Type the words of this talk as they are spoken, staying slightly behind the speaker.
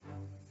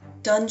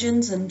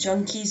Dungeons and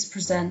Junkies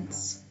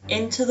presents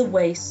Into the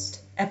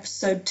Waste,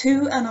 episode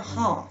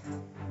 2.5,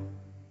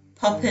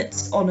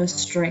 Puppets on a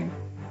String.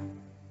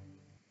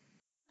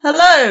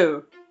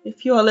 Hello!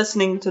 If you are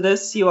listening to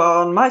this, you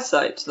are on my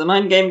site,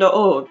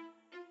 themindgame.org.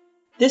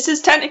 This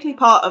is technically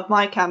part of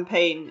my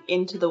campaign,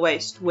 Into the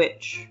Waste,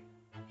 which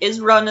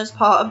is run as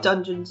part of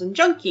Dungeons and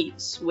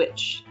Junkies,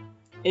 which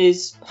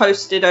is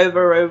posted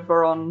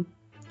over on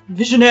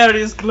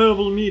Visionaries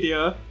Global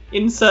Media.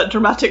 Insert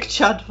dramatic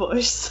Chad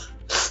voice.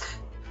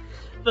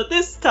 But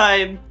this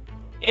time,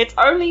 it's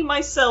only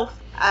myself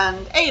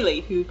and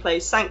Ailey who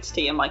plays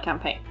Sanctity in my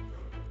campaign.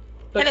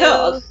 Because,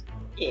 Hello.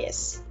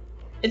 yes,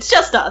 it's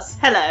just us.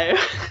 Hello.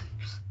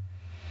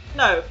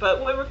 No,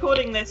 but we're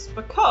recording this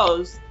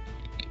because,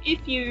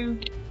 if you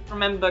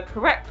remember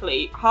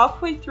correctly,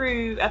 halfway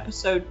through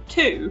episode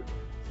 2,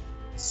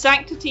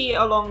 Sanctity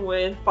along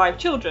with 5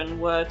 children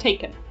were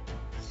taken.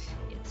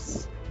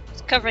 Yes.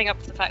 It's covering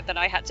up the fact that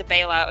I had to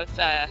bail out of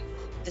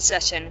the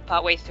session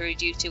partway through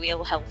due to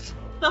ill health.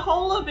 The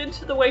whole of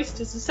Into the Waste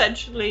is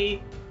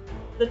essentially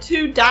the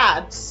 2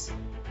 dads,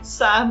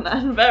 Sam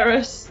and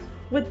Varys,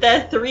 with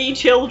their 3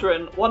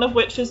 children, one of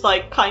which is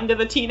like kind of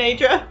a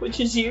teenager,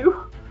 which is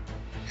you.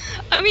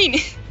 I mean,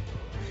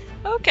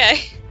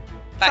 okay.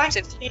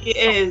 Sanctity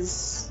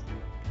is...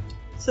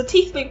 It's a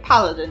Tiefling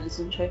paladin,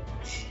 isn't she?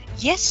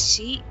 Yes,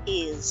 she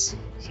is.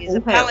 She's a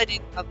Okay.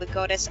 paladin of the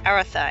goddess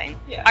Arathine.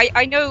 Yeah.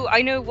 I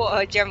know what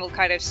her general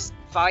kind of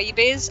vibe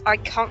is. I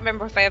can't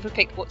remember if I ever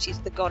picked what she's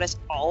the goddess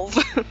of.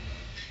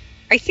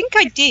 I think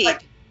I did.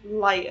 Like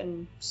light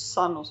and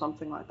sun or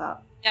something like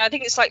that. Yeah, I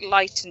think it's like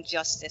light and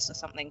justice or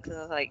something. Because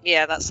I was like,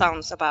 yeah, that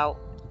sounds about.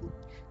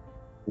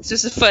 This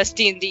was the first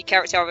D&D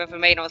character I've ever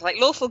made. And I was like,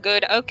 lawful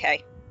good,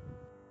 okay.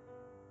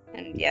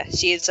 And yeah,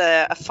 she is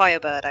a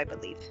firebird, I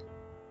believe.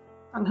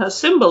 And her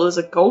symbol is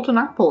a golden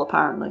apple,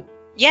 apparently.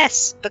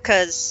 Yes,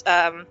 because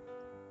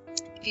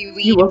if you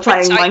read, You were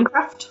playing Prince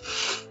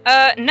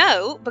Minecraft?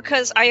 No,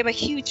 because I am a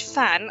huge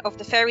fan of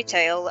the fairy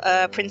tale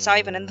Prince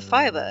Ivan and the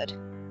Firebird.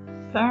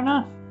 Fair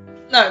enough.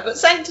 No, but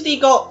Sanctity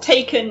got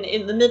taken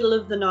in the middle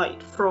of the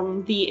night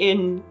from the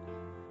inn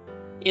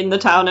in the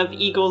town of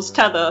Eagle's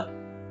Tether,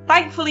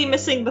 thankfully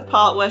missing the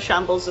part where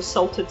Shambles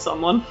assaulted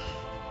someone,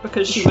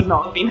 because she would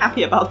not have been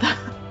happy about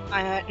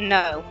that.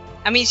 No.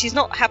 I mean, she's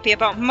not happy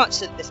about much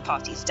that this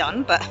party's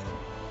done, but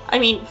I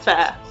mean,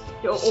 fair.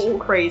 You're all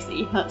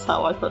crazy, that's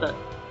how I put it.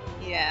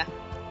 yeah.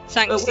 But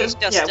Sanctity's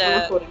just,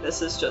 we're recording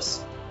this as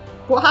just,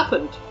 what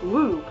happened?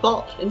 Woo,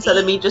 plot. Instead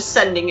of me just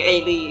sending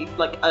Ailey,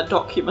 like, a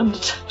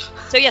document.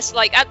 So yes,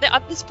 like,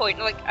 at this point,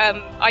 like,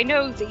 I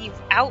know the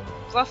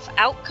rough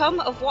outcome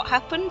of what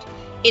happened,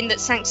 in that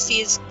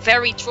Sanctity is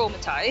very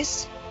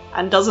traumatized.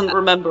 And doesn't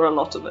remember a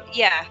lot of it.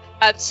 Yeah,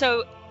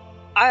 so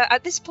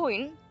at this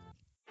point,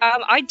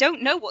 I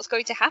don't know what's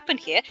going to happen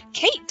here.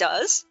 Kate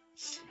does,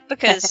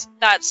 because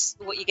that's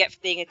what you get for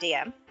being a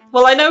DM.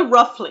 Well, I know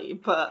roughly,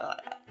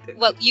 but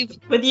Well,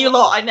 with you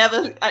lot, I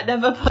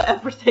never put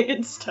everything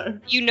in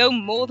stone. you know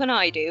more than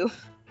I do.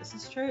 This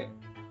is true.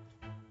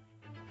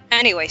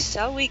 Anyway,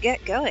 shall we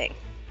get going?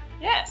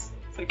 Yes.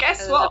 So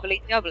guess what?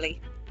 Lovely jubbly.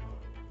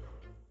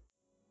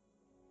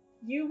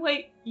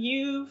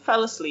 You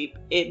fell asleep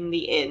in the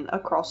inn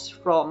across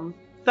from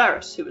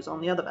Varys, who was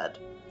on the other bed.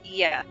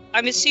 Yeah,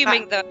 I'm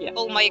assuming that yeah.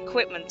 all my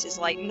equipment is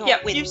like not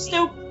Yeah, with you've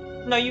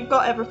me. No, you've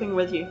got everything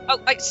with you. Oh,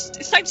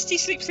 Sanctity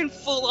sleeps in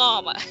full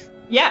armor.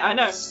 Yeah, I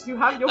know. You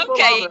have your full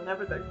Okay. armor and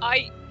everything.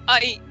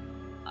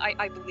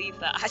 I believe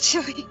that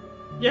actually.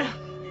 Yeah.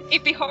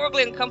 It'd be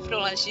horribly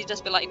uncomfortable, and she'd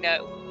just be like,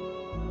 "No,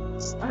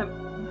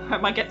 I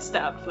might get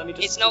stabbed. Let me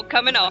just. it's not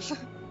coming off."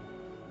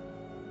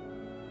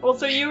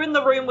 Also, you're in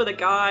the room with a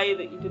guy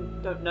that you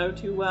don't know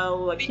too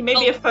well. Like he may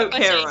be a folk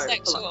hero. but, like,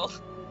 Sexual.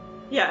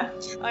 yeah.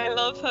 I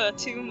love her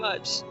too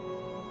much.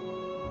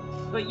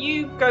 But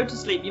you go to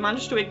sleep. You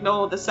manage to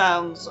ignore the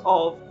sounds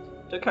of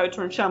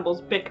Dakota and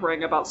Shambles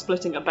bickering about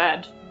splitting a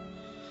bed.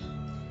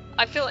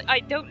 I feel like I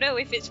don't know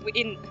if it's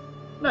in.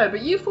 No,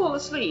 but you fall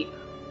asleep.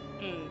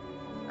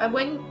 And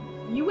when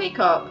you wake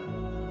up,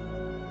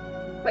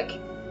 like,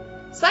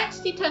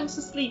 Sanctity tends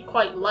to sleep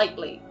quite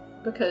lightly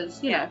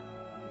because, you know,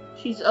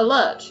 she's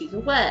alert, she's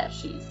aware,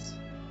 she's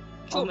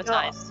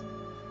Traumatized.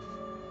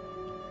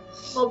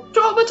 well,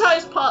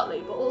 traumatized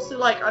partly, but also,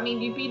 like, I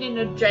mean, you've been in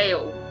a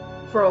jail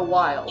for a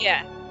while.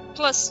 Yeah.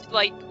 Plus,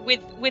 like,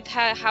 with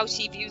her, how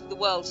she views the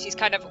world, she's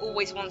kind of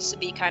always wants to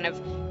be kind of,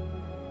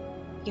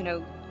 you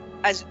know,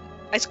 as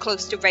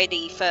close to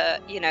ready for,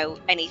 you know,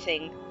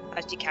 anything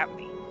as she can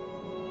be.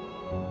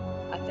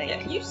 I think.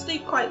 Yeah, you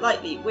sleep quite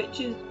lightly, which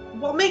is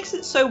what makes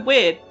it so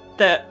weird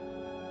that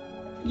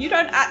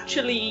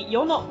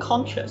you're not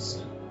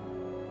conscious.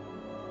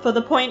 For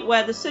the point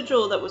where the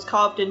sigil that was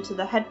carved into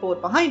the headboard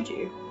behind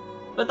you,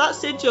 but that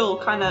sigil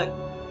kind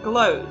of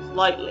glows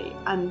lightly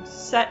and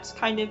sets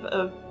kind of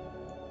a...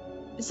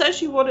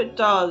 Essentially what it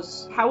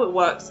does, how it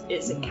works,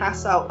 is it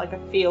casts out like a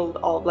field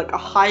of like a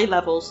high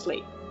level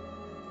sleep.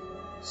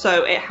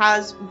 So it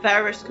has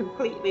Varys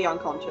completely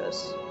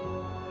unconscious,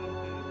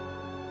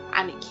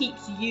 and it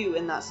keeps you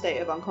in that state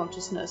of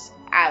unconsciousness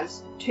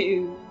as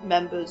two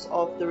members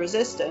of the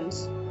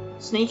Resistance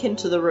sneak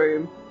into the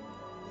room.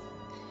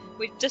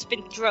 We've just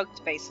been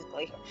drugged,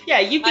 basically. Yeah,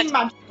 you've been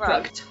Magic magic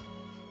drugged.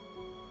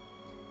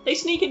 They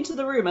sneak into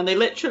the room and they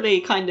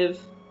literally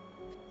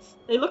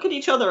they look at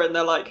each other and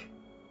they're like,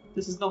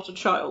 this is not a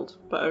child,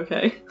 but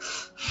okay.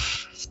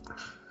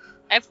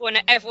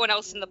 Everyone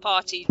else in the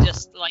party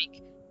just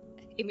like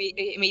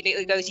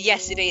immediately goes,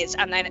 yes it is,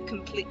 and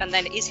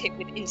then is hit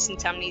with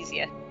instant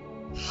amnesia.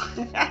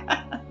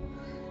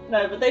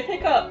 No, but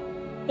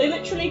they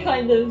literally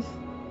kind of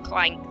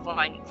Clank.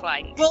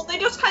 well, they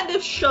just kind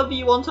of shove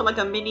you onto like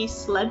a mini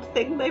sled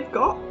thing they've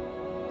got.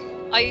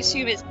 I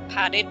assume it's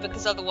padded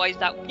because otherwise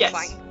that would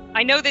clank.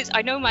 I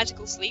know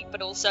magical sleep,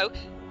 but also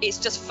it's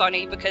just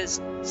funny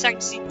because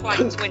Sanctity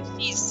clanks when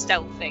she's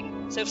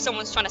stealthing. So if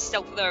someone's trying to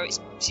stealth with her,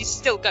 she's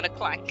still gonna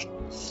clank.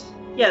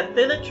 Yeah,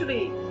 they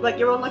literally, like,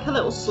 you're on like a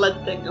little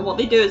sled thing, and what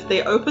they do is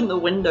they open the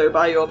window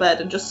by your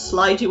bed and just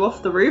slide you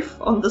off the roof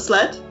on the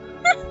sled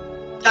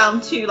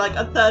down to like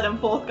a third and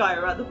fourth guy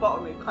who are at the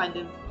bottom who kind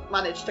of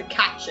managed to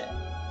catch it.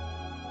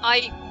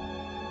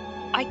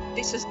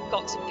 This has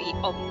got to be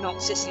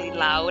obnoxiously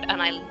loud,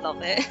 and I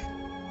love it.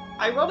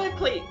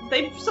 Ironically,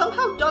 they've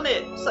somehow done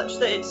it such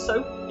that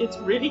it's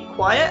really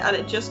quiet, and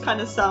it just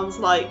kind of sounds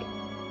like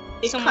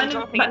Someone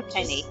dropping a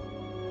penny.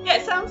 Yeah,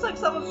 it sounds like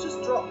someone's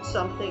just dropped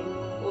something,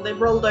 or they've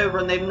rolled over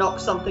and they've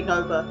knocked something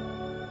over.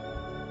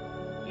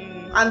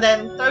 And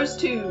then those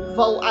two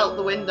vault out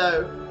the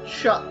window,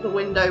 shut the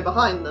window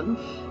behind them,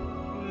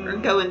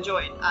 and go and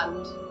join.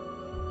 And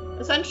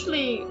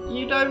essentially,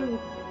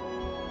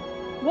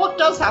 what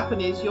does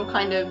happen is you're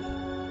kind of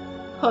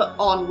put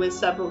on with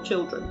several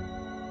children.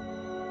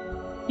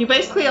 You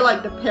basically are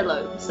like the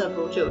pillow of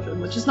several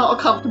children, which is not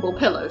a comfortable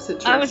pillow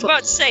since you're I was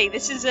about to say,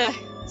 this is a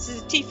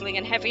tiefling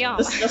in heavy armor.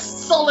 This is a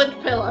solid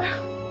pillow.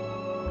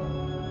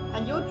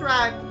 And you're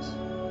dragged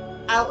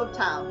out of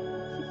town.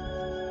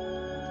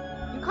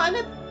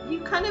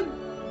 You kind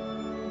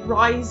of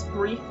rise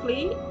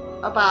briefly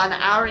about an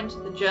hour into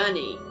the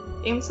journey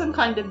in some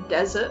kind of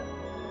desert.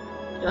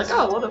 You're like,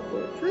 oh, what a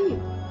cool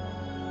dream.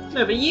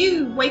 No, but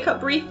you wake up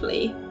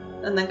briefly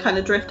and then kind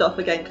of drift off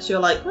again because you're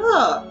like,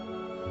 oh,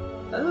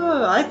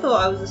 I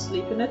thought I was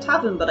asleep in a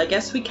tavern, but I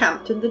guess we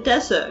camped in the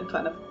desert and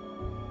kind of...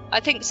 I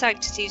think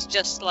Sanctity's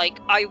just like,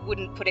 I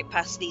wouldn't put it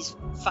past these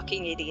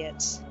fucking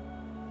idiots.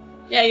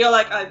 Yeah, you're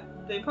like,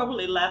 they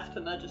probably left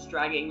and they're just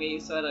dragging me,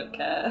 so I don't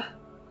care.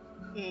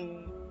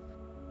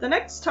 The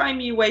next time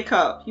you wake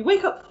up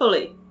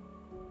fully.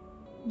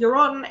 You're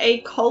on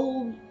a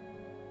cold...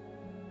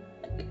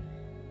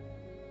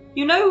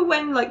 You know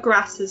when like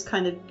grass has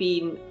kind of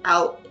been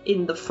out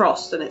in the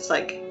frost and it's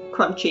like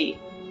crunchy,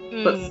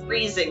 but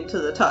freezing to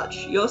the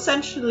touch? You're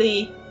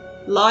essentially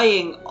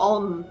lying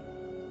on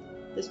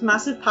this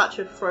massive patch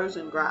of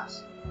frozen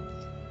grass.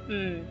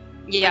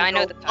 Yeah, I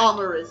know the patch.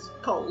 Armor is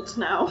cold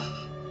now.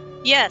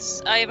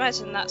 Yes, I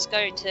imagine that's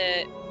going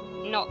to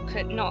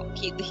not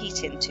keep the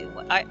heat in too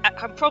well.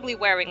 I'm probably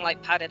wearing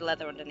like padded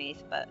leather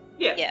underneath, but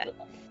yeah.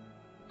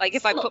 Like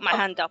if I put my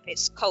hand up,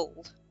 it's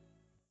cold.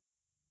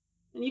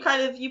 And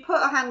you put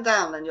a hand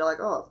down and you're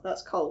like, oh,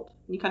 that's cold.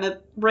 And you kind of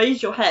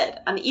raise your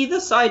head, and either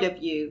side of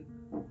you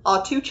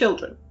are two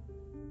children.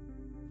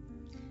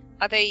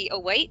 Are they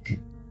awake?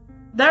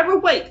 They're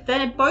awake.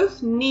 They're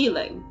both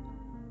kneeling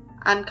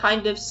and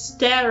kind of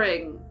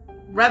staring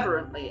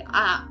reverently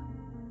at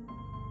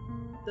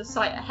the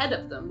sight ahead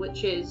of them,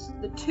 which is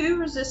the two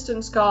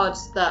resistance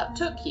guards that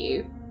took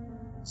you,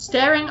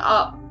 staring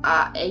up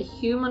at a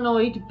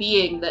humanoid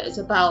being that is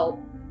about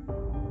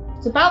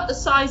the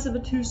size of a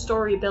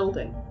 2-story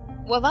building.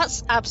 Well,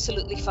 that's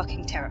absolutely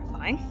fucking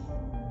terrifying.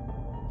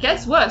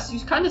 Gets worse. You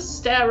kind of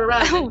stare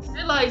around and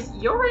realize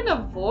you're in a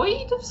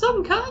void of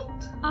some kind.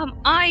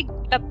 I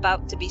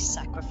about to be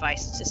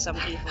sacrificed to some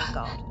evil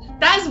god.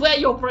 That's where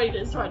your brain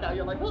is right now.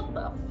 You're like, what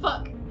the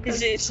fuck?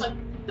 Is it like,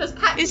 there's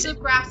patches of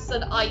grass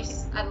and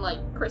ice and like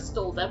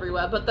crystals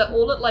everywhere, but they're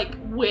all at like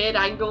weird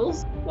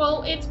angles.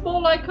 Well, it's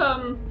more like you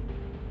know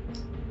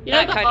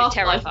that the kind of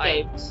Half-Life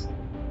terrifying. games.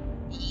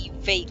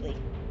 Vaguely.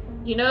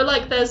 You know,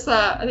 like there's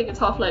I think it's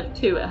Half-Life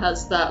 2. It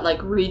has that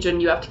like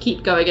region you have to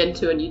keep going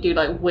into, and you do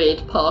like weird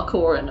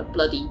parkour in a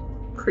bloody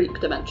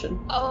creep dimension.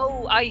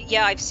 Oh,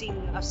 I've seen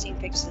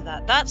pictures of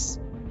that.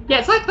 Yeah,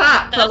 it's like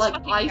that, but like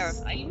fucking ice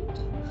terrifying.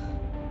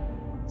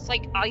 It's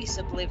like Ice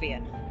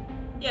Oblivion.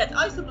 Yeah, it's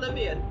Ice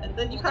Oblivion, and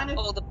then you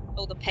all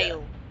the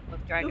pale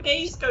of dragon. Your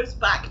gaze goes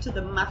back to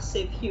the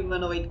massive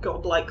humanoid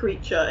godlike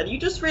creature, and you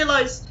just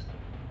realise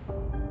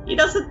he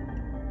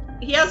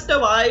has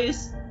no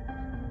eyes.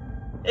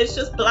 It's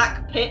just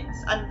black pits,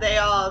 and they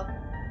are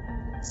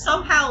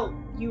somehow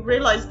you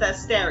realise they're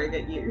staring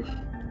at you.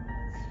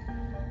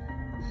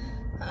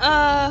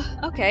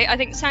 Okay, I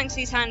think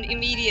Sanctity's hand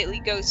immediately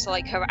goes to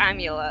like her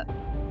amulet.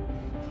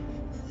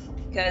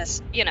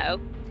 Because, you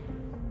know,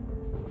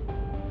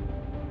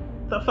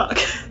 the fuck?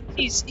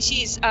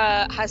 She's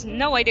has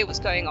no idea what's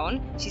going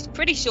on. She's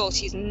pretty sure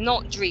she's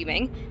not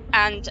dreaming,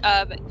 and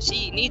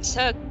she needs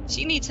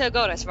her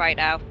goddess right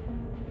now.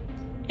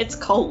 It's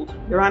cold.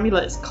 Your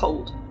amulet is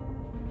cold.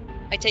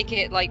 I take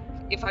it like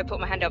if I put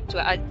my hand up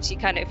to it, she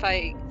kind of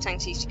like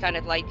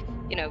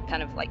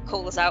kind of like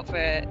calls out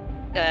for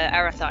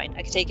Arathine.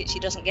 I take it she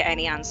doesn't get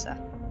any answer.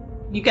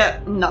 You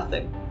get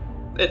nothing.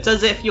 It's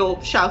as if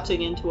you're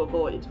shouting into a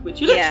void,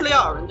 which you literally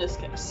are in this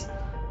case.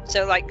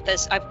 So like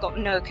I've got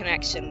no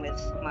connection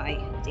with my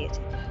deity.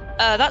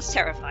 That's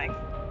terrifying.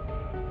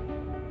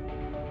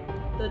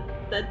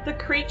 The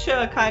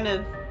creature kind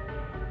of,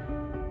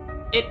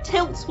 it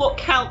tilts what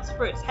counts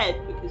for its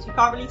head because you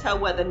can't really tell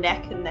where the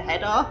neck and the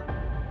head are.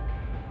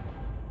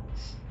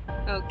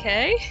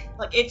 Okay.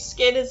 Like its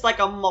skin is like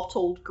a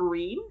mottled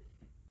green.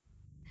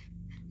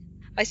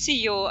 I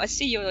see you're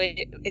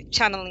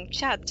channeling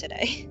Chad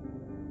today.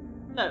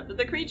 No, but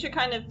the creature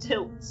kind of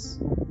tilts,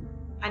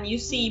 and you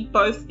see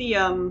both the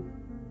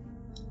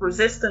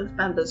resistance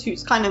members,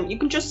 who's kind of, you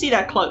can just see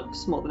their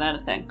cloaks more than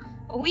anything.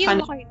 Are we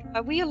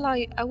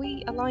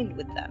aligned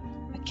with them?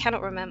 I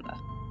cannot remember.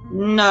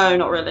 No,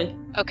 not really.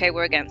 Okay,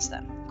 we're against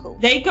them. Cool.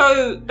 They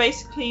go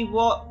basically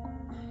what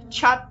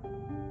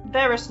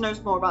Varys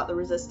knows more about the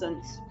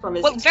resistance from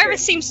his Varys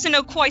seems to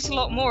know quite a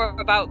lot more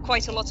about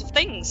quite a lot of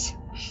things.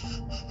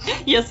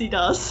 Yes, he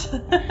does.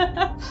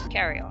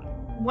 Carry on.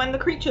 When the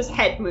creature's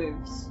head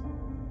moves,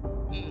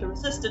 the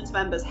resistance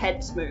members'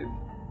 heads move,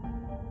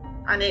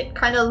 and it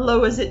kind of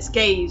lowers its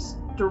gaze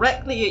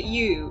directly at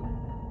you,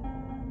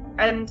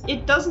 and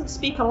it doesn't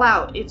speak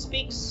aloud, it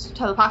speaks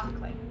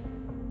telepathically.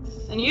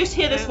 And you just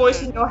hear this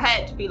voice in your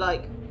head be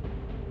like,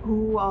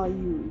 "Who are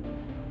you?"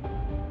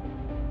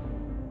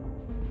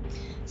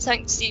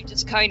 Sanctity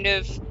just kind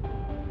of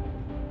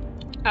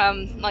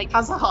like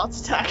has a heart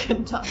attack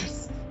and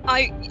dies.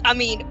 I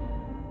mean,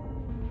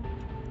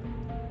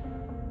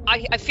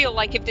 I feel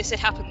like if this had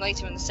happened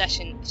later in the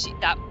session,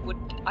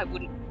 I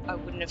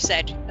wouldn't have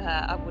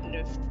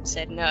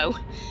said no.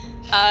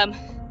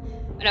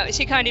 No,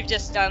 she kind of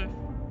just kind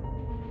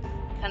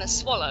of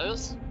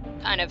swallows,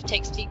 kind of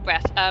takes a deep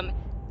breath. I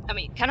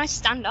mean, can I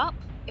stand up?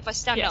 If I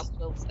stand up,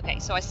 okay.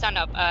 So I stand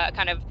up,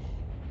 kind of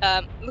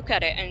look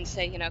at it and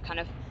say, kind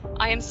of,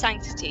 I am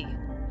Sanctity,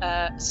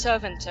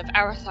 servant of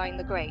Arathine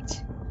the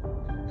Great.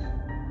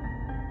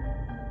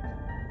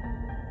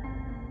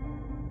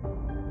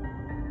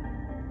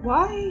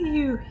 Why are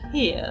you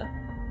here?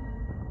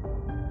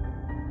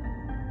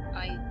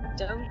 I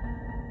don't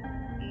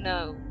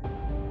know.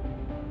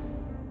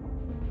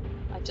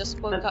 I just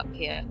woke up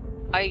here.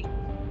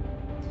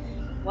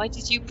 Why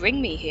did you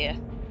bring me here?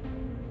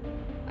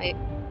 I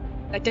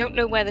don't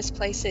know where this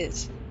place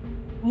is.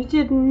 I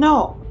did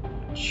not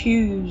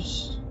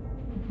choose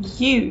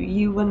you.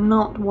 You were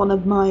not one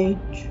of my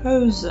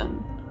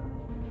chosen.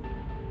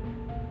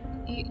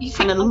 You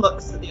kind of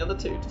looks at the other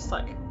two, just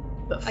like,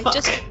 the fuck?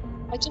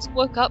 I just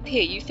woke up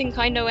here. You think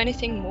I know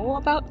anything more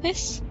about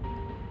this?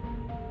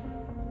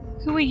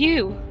 Who are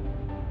you?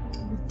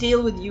 We'll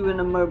deal with you in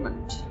a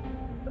moment.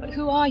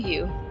 Who are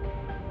you?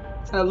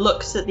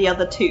 Looks at the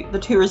other two, the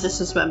two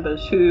resistance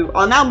members who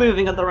are now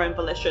moving of their own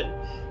volition.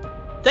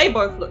 They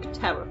both look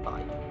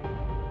terrified.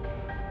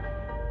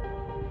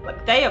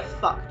 Like, they are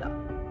fucked up.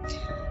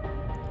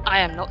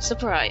 I am not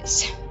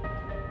surprised. He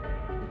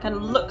kind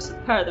of looks at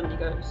the pair of them and he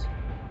goes,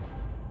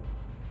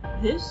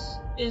 "This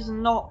is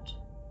not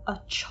a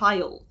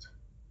child.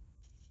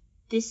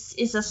 This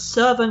is a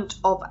servant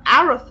of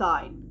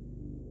Arathine.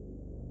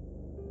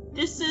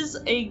 This is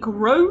a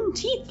grown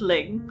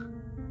tiefling.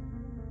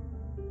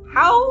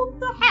 How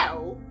the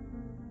hell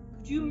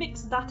could you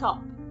mix that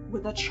up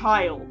with a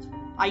child?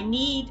 I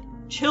need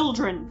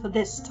children for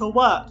this to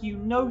work. You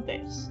know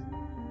this."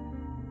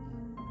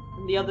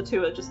 And the other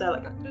two are just there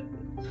like,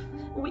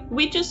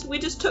 we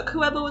just took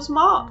whoever was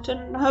marked,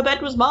 and her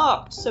bed was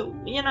marked, so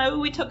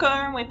we took her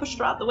and we pushed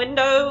her out the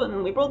window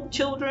and we brought the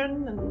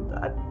children, and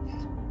I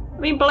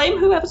mean, blame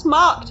whoever's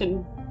marked.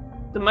 And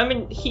the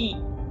moment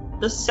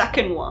the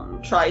second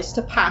one tries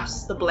to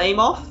pass the blame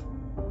off,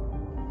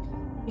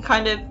 he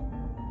kind of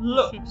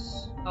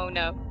looks. Oh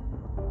no.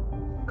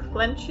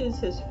 Clenches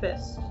his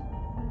fist.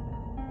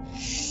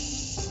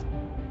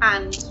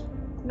 And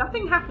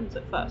nothing happens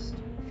at first.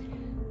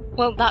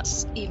 Well,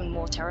 that's even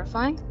more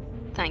terrifying.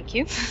 Thank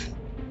you.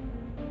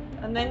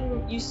 And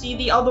then you see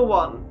the other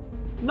one,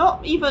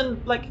 not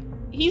even, like,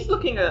 he's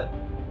looking at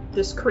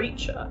this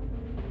creature,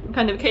 and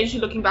kind of occasionally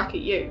looking back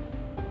at you,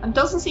 and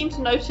doesn't seem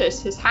to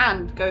notice his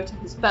hand go to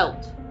his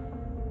belt,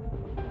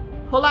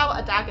 pull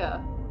out a dagger,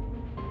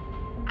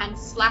 and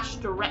slash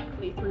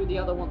directly through the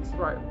other one's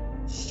throat.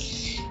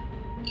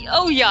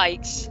 Oh,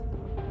 yikes.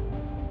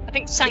 I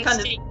think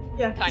Sanctity...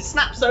 He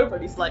snaps over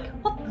and he's like,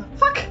 "What the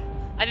fuck?"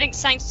 I think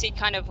Sanctity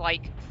kind of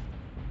like...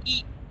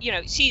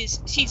 she's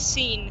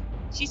seen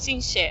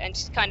shit, and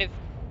she's kind of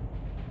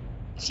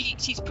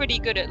she's pretty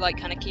good at like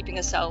kind of keeping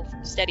herself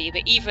steady,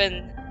 but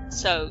even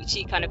so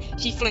she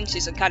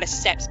flinches and kind of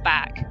steps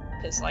back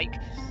because like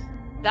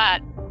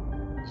that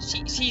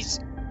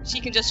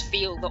she can just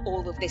feel that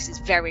all of this is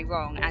very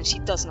wrong and she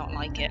does not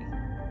like it.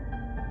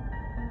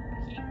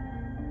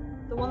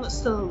 The one that's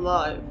still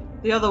alive,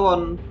 the other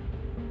one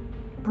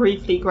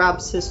briefly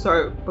grabs his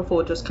throat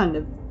before just kind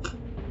of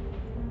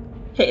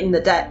hitting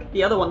the deck.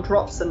 The other one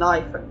drops the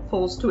knife and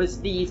falls to his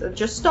knees and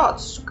just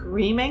starts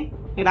screaming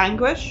in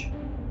anguish.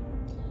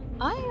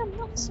 I am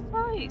not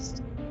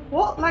surprised.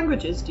 What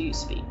languages do you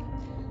speak?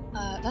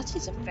 That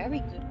is a very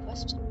good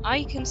question.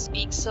 I can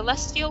speak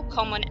Celestial,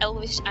 Common,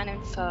 Elvish, and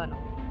Infernal.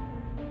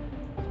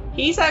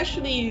 He's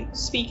actually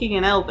speaking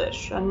in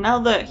Elvish, and now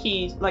that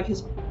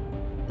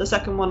the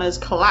second one has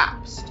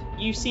collapsed,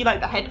 you see like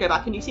the head go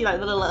back and you see like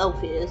the little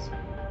elf ears.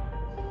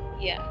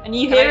 Yeah. And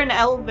you hear in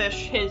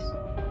Elvish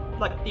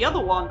the other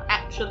one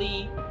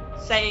actually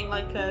saying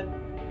like a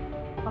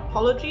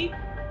apology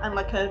and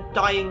like a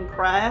dying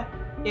prayer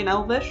in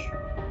Elvish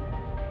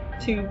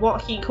to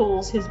what he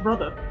calls his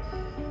brother.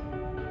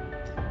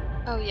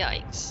 Oh,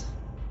 yikes.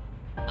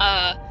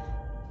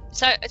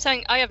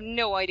 Saying I have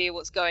no idea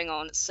what's going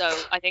on, so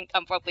I think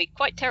I'm probably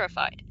quite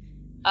terrified.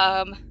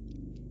 The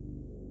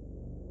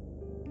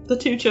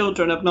two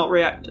children have not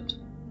reacted.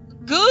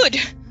 Good!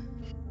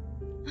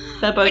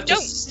 They're both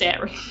just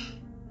staring.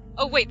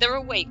 Oh wait, they're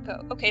awake.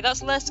 Okay,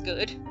 that's less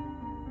good.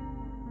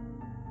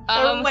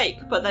 They're awake,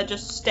 but they're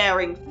just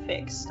staring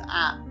fixed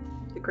at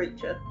the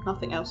creature.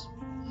 Nothing else.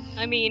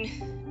 I mean...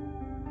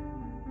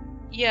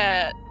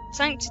 Yeah,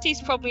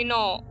 Sanctity's probably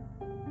not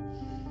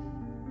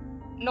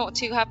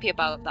too happy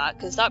about that,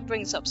 because that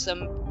brings up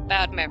some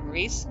bad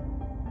memories.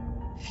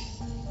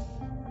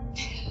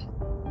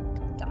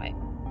 Die.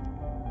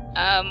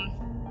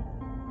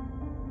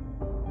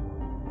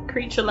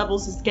 Creature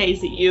levels his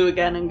gaze at you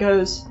again and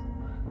goes,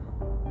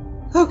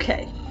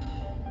 "Okay.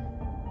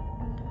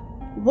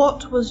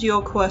 What was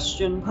your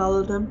question,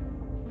 Paladin?"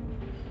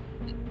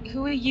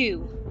 Who are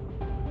you?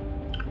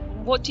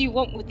 What do you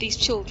want with these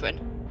children?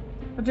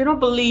 I do not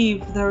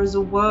believe there is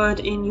a word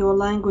in your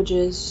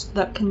languages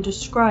that can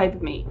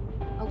describe me.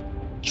 I'll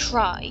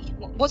try.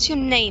 What's your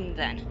name,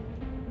 then?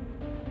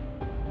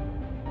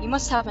 You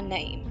must have a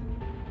name.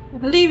 I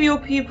believe your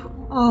people...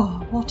 Oh,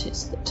 what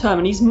is the term?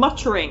 And he's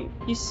muttering.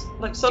 He's,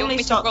 like, suddenly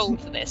do you want me to roll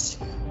for this?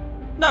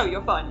 No,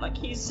 you're fine. Like,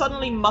 he's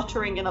suddenly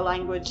muttering in a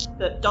language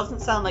that doesn't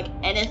sound like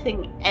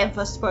anything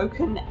ever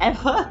spoken,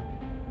 ever.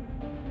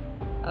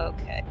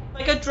 Okay.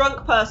 Like a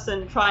drunk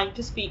person trying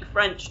to speak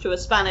French to a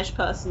Spanish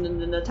person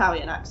in an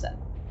Italian accent.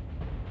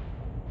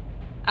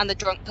 And the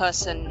drunk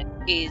person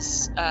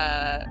is,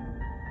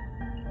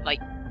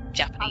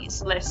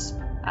 Japanese. Lisp,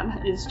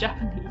 and is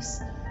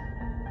Japanese.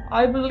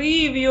 I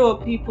believe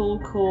your people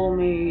call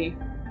me...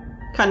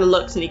 Kind of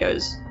looks and he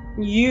goes,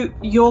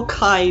 your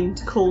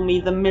kind call me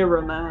the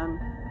Mirror Man.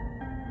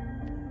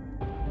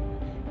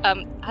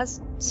 Has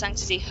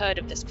Sanctity heard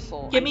of this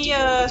before? Give me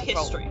a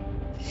history.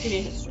 Give me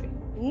a history.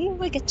 Ooh,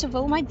 I get to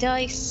roll my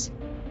dice.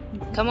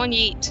 Come on,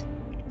 Yeet.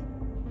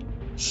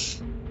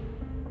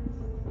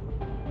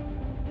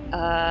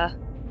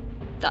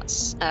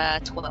 That's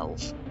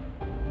 12.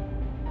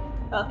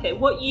 Okay,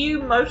 what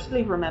you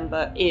mostly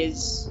remember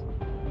is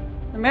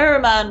the Mirror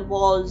Man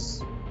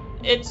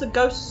it's a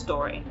ghost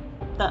story.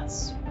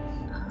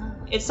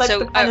 It's like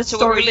the kind of so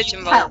story a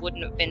religion roll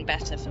wouldn't have been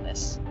better for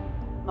this.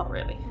 Not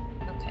really.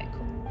 Okay,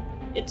 cool.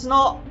 It's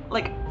not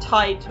like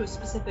tied to a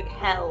specific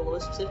hell or a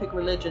specific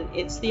religion.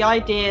 It's the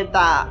idea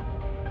that,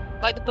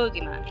 like the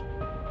bogeyman.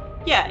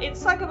 Yeah,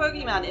 it's like a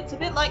bogeyman. It's a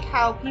bit like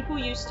how people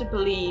used to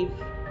believe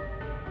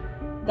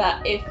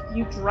that if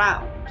you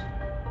drowned,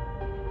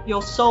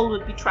 your soul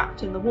would be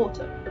trapped in the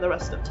water for the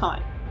rest of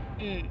time.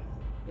 Mm.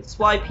 It's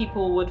why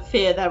people would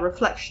fear their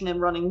reflection in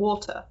running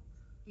water.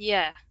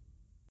 Yeah.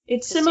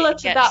 It's similar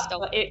to that,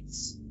 stolen. but it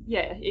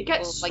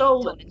gets or,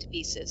 stolen. Torn into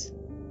pieces.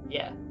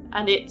 Yeah,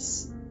 and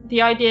it's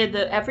the idea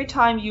that every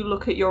time you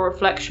look at your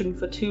reflection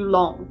for too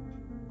long,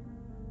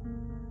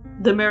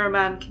 the Mirror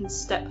Man can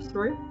step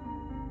through.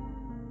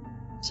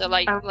 So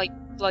like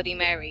Bloody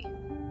Mary.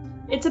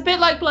 It's a bit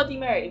like Bloody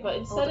Mary, but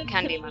instead the of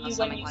Candyman killing or you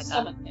something when you like that.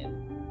 summon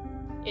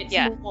him, it's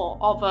Yeah. more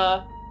of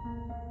a...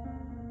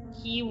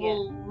 He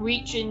will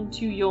reach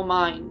into your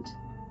mind,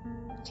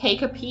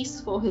 take a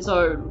piece for his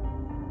own,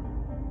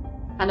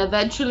 and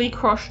eventually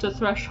crush the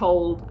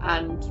threshold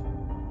and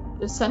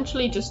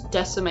essentially just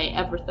decimate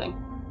everything.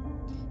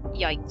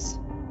 Yikes.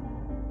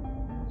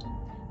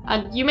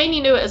 And you mainly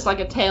knew it as like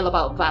a tale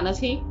about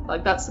vanity.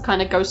 Like that's the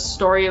kind of ghost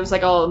story. It was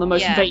like, oh, the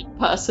most vain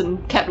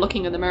person kept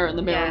looking in the mirror and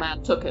the Mirror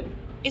Man took him.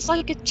 It's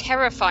like a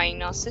terrifying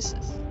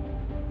Narcissus.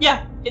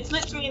 Yeah, it's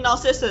literally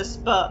Narcissus,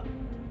 but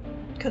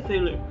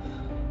Cthulhu.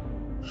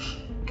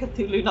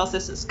 Cthulhu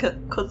Narcissus.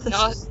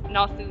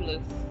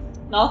 Narthulu.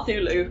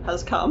 Narthulu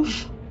has come.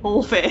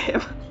 All fear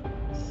him.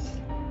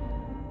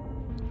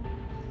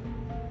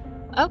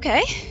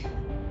 Okay.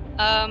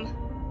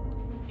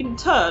 In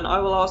turn, I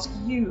will ask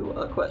you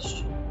a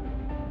question.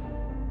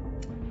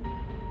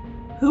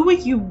 Who were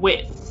you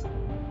with?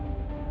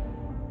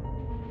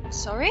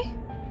 Sorry?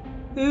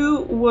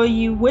 Who were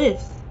you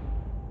with?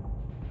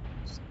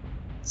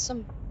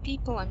 Some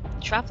people I'm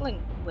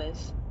traveling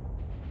with.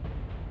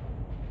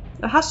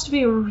 There has to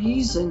be a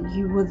reason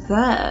you were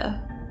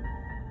there.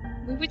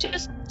 We were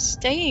just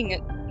staying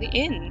at the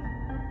inn.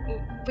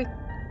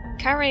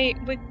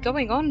 We're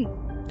going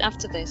on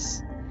after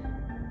this.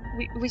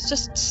 We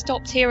just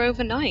stopped here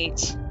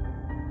overnight.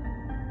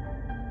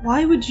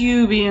 Why would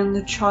you be in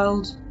the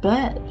child's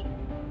bed?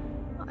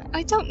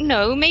 I don't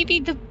know.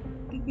 Maybe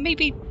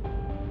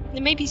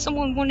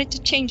someone wanted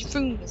to change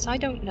rooms. I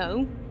don't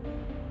know.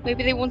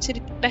 Maybe they wanted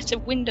a better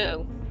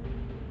window.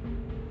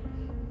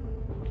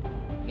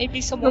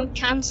 Maybe someone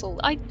cancelled.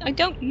 I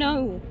don't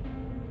know.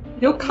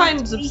 Your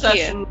kind's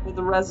obsession with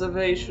the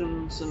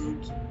reservations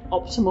and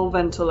optimal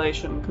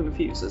ventilation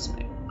confuses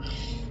me.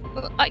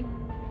 Well, I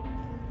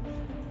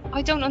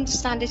don't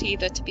understand it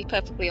either, to be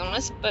perfectly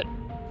honest, but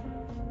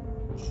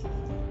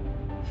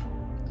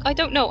I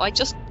don't know. I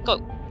just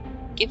got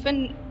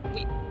given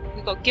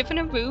we got given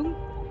a room.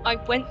 I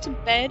went to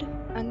bed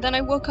and then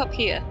I woke up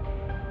here.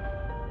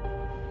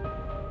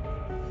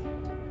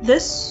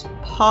 This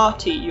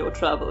party you're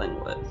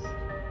travelling with,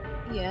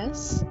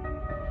 Yes.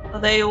 are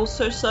they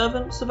also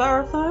servants of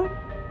Arathar?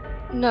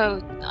 No,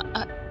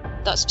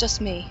 that's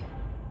just me.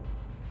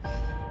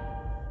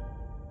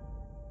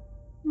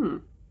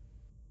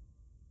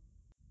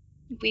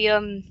 We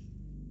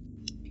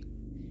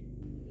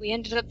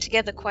ended up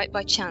together quite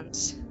by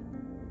chance.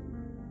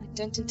 I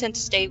don't intend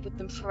to stay with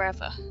them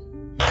forever.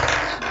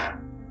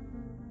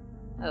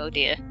 Oh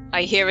dear,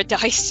 I hear a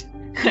dice.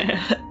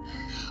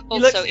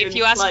 Also, if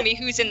you ask me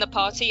who's in the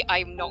party,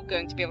 I'm not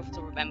going to be able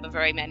to remember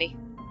very many.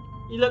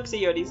 He looks at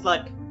you and he's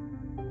like,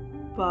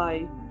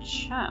 by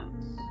chance?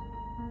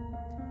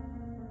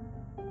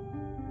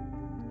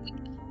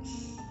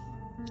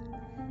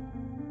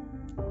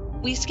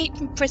 We escaped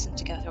from prison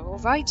together,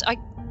 alright?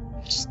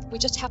 We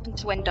just happened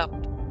to end up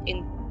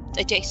in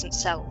adjacent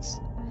cells.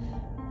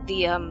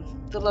 The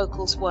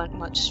locals weren't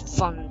much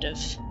fond of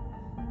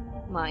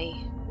my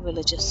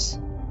religious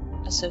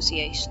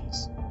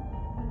associations.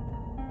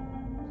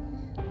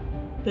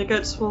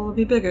 Bigots will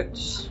be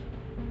bigots.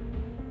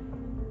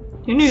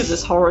 You knew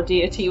this horror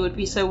deity would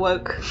be so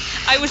woke.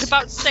 I was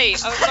about to say,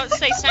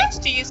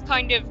 Sanctity is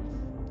kind of,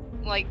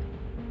 like,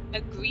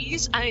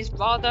 agrees and is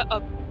rather,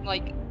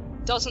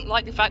 doesn't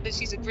like the fact that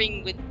she's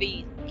agreeing with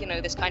the,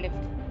 this kind of,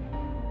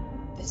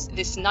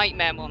 this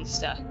nightmare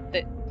monster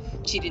that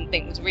she didn't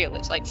think was real.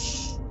 It's like,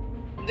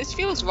 this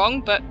feels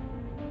wrong, but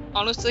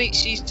honestly,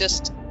 she's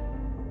at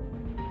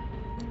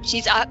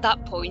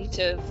that point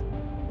of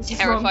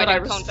terrified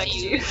and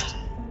confused.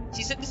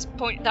 She's at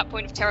that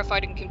point of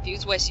terrified and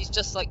confused where she's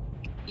just like,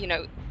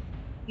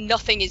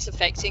 nothing is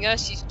affecting her.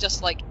 She's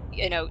just like,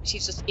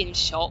 she's just in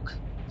shock.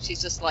 She's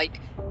just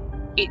like,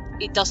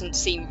 it doesn't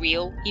seem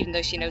real, even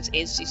though she knows it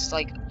is. She's just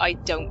like, I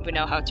don't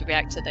know how to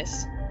react to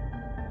this.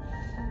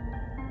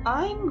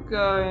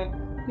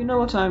 You know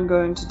what I'm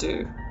going to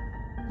do?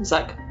 He's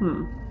like,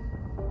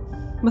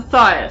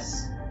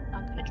 Matthias.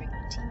 I'm gonna drink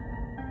my tea.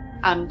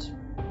 And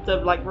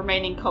the,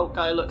 remaining cult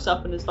guy looks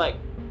up and is like,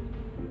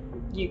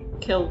 you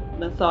killed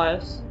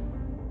Matthias.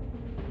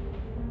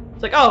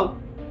 It's like, oh,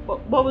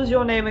 what was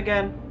your name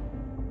again?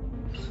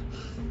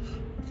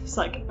 He's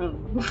like,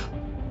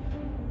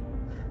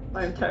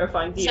 I'm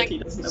terrifying deity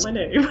doesn't know my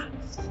name.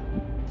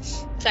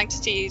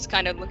 Sanctity is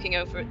kind of looking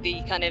over at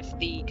the kind of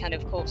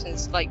corpse and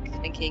is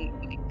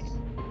thinking,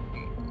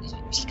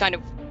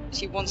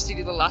 she wants to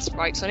do the last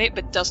rites on it,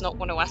 but does not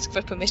want to ask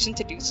for permission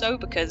to do so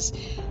because,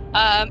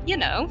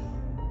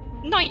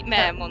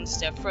 nightmare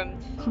monster from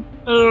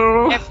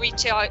every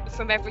child's,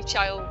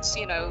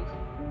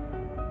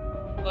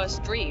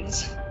 worst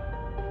dreams.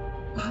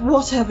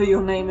 Whatever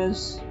your name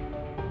is,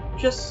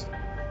 just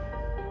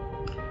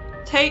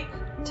take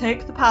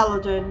the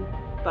paladin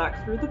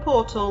back through the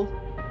portal,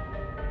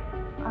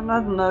 and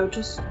I don't know,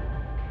 just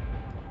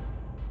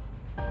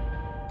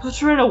put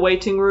her in a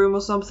waiting room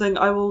or something.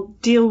 I will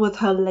deal with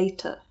her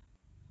later.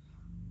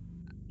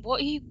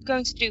 What are you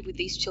going to do with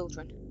these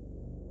children?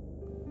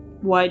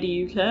 Why do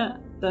you care?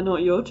 They're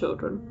not your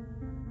children.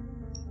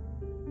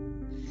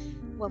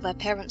 Well, their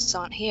parents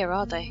aren't here,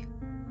 are they?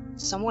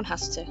 Someone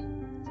has to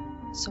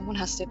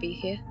be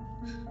here.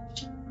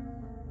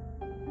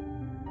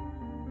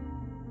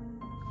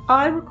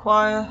 I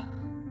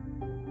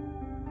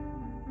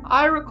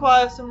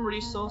require some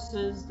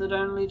resources that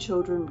only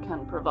children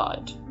can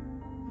provide.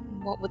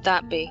 What would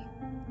that be?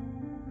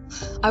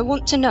 I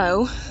want to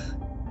know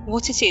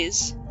what it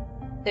is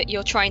that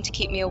you're trying to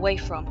keep me away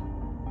from.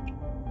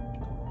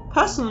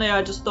 Personally,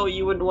 I just thought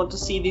you wouldn't want to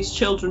see these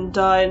children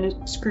die in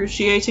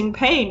excruciating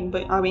pain,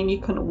 but I mean,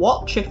 you can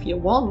watch if you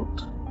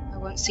want. I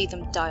won't see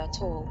them die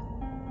at all.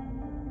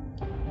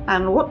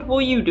 And what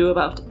will you do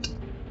about it?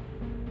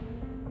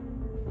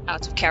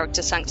 Out of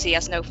character, Sanctity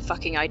has no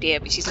fucking idea,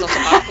 but she's not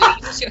about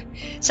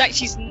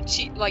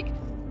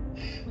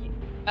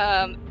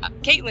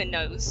Caitlin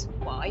knows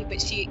why,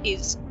 but she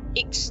is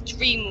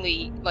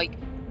extremely,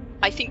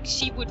 I think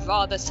she would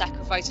rather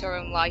sacrifice her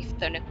own life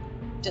than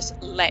just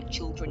let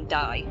children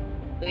die.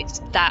 It's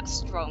that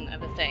strong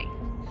of a thing.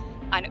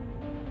 And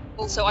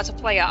also, as a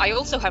player, I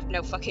also have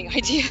no fucking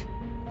idea.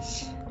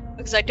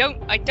 Because I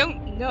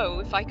don't know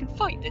if I can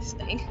fight this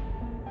thing.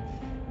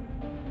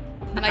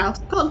 And out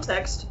of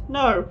context,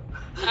 no.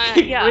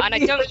 Yeah, and I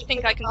don't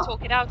think I can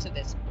talk it out of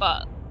this,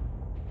 but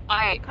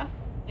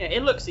Yeah,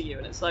 it looks at you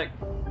and it's like,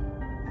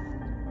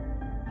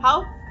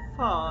 how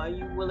far are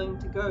you willing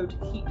to go to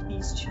keep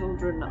these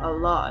children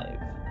alive?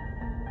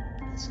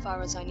 As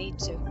far as I need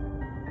to.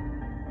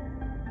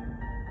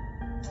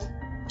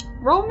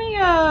 Roll me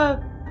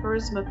a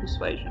charisma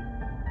persuasion.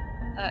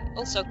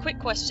 Also, quick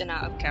question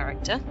out of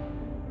character.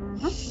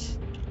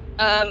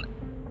 Mm-hmm.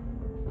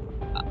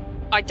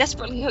 I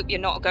desperately hope you're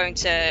not going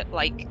to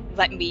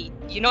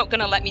you're not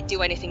gonna let me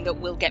do anything that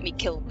will get me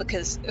killed,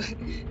 because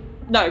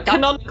No,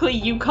 canonically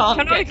you can't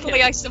canonically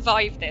get I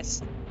survive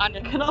this. And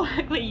killed.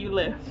 Canonically you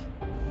live.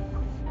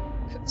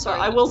 sorry,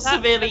 I will what's that?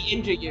 severely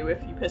injure you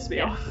if you piss me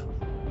Yeah. off.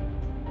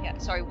 Yeah,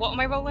 sorry, what am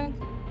I rolling?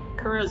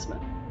 Charisma.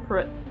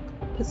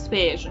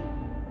 Persuasion.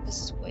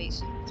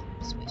 Persuasion.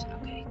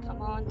 Okay,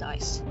 come on,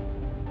 dice.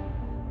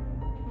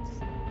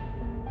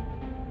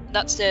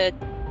 That's a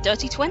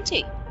dirty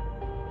 20.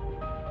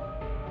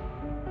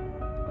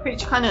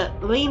 Creature kind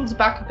of leans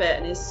back a bit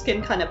and his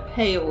skin kind of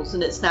pales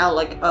and it's now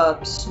like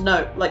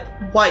snow, like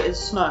white as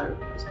snow.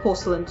 It's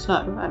porcelain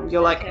snow, and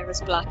you're like, Hair as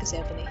black as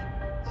ebony.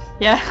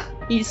 yeah,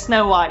 he's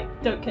Snow White.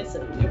 Don't kiss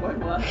him, it won't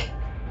work.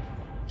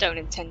 Don't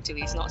intend to,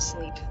 he's not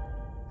asleep.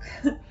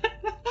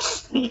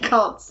 He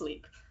can't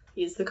sleep.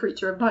 He's the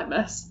creature of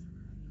nightmares.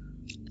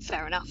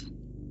 Fair enough.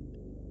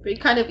 But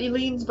he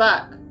leans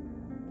back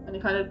and he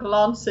kind of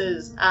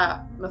glances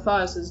at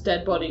Matthias's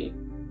dead body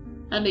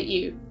and at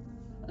you.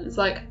 And it's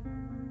like,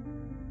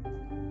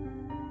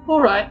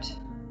 alright.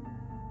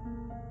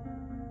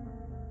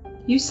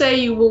 You say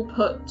you will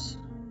put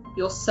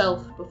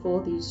yourself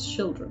before these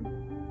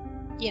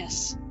children.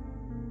 Yes.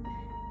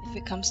 If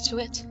it comes to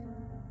it.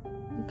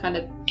 He kind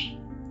of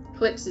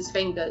clicks his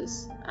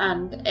fingers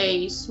and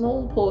a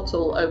small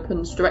portal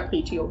opens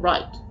directly to your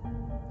right.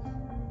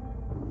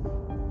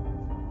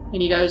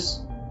 And he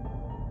goes,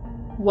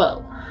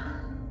 well,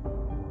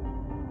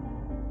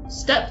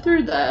 step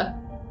through there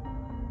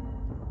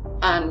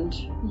and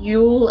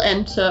you'll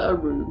enter a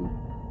room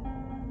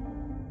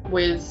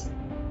with,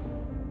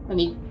 and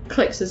he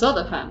clicks his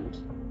other hand,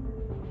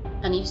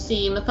 and you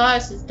see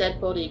Matthias's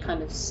dead body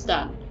kind of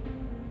stand.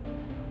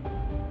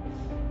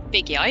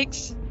 Big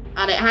yikes.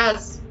 And it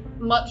has,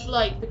 much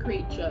like the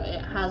creature,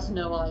 it has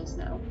no eyes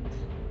now.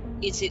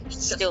 Is it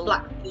Just still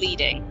black.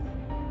 bleeding?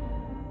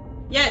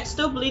 Yeah, it's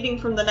still bleeding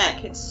from the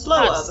neck. It's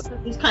slower That's-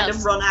 because he's kind of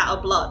that's- run out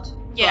of blood.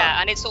 Yeah,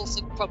 and it's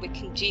also probably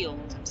congealed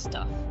and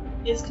stuff.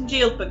 It's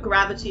congealed, but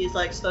gravity is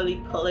like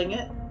slowly pulling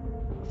it.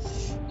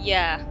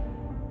 Yeah.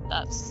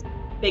 That's...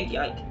 Big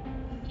yike.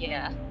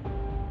 yeah.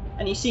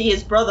 And you see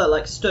his brother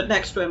like stood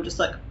next to him, just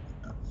like,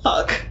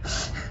 fuck.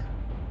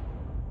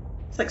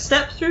 It's like,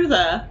 step through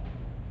there.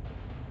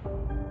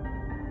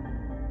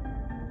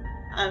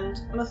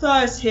 And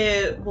Matthias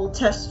here will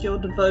test your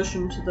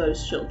devotion to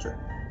those children.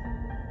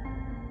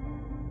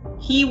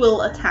 He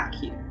will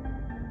attack you.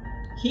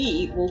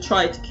 He will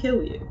try to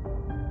kill you.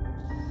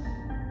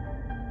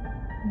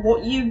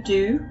 What you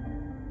do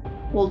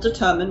will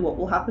determine what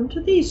will happen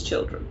to these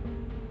children.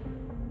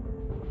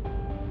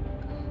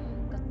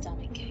 God damn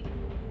it, Kate.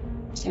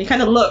 And he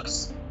kind of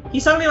looks. He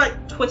suddenly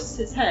like twists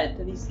his head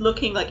and he's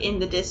looking like in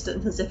the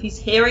distance as if he's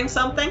hearing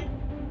something.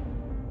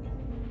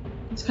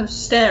 He's kind of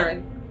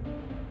staring.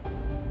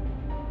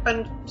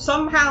 And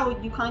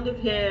somehow you kind of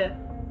hear,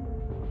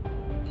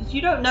 because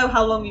you don't know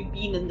how long you've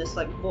been in this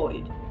like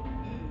void.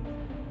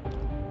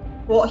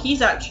 What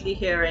he's actually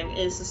hearing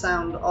is the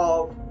sound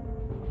of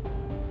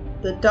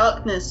the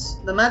darkness,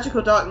 the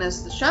magical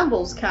darkness the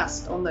Shambles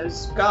cast on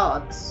those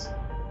guards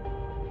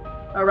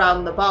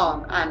around the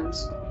barn, and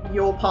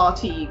your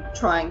party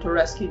trying to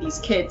rescue these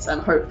kids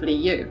and hopefully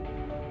you.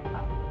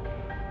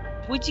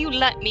 Would you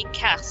let me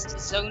cast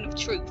Zone of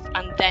Truth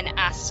and then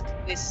ask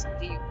this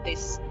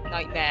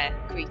nightmare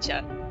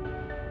creature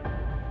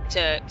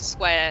to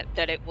swear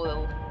that it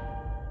will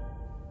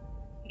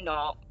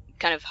not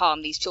kind of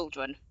harm these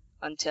children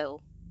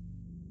until...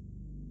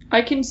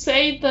 I can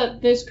say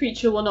that this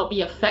creature will not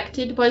be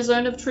affected by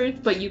Zone of Truth,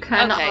 but you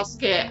can Okay.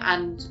 ask it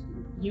and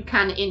you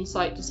can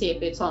insight to see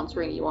if it's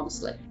answering you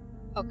honestly.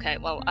 Okay,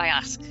 well, I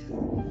ask.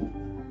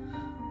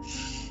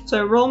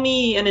 So roll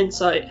me an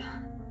insight.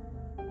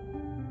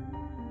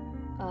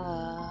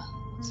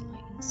 What's my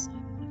insight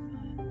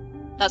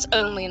modifier? That's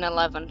only an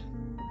 11.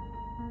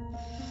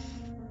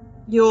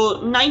 You're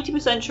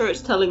 90% sure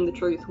it's telling the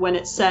truth when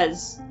it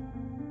says,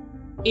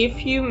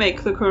 if you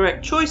make the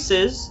correct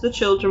choices, the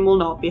children will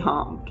not be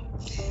harmed.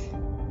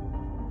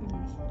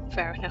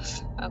 Fair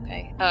enough.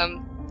 Okay.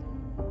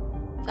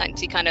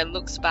 Thanks, he kind of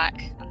looks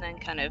back and then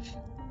kind of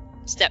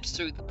steps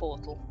through the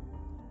portal.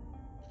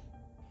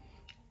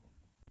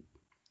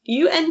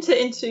 You enter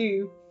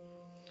into,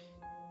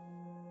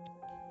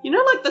 you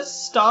know, like the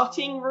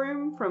starting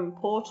room from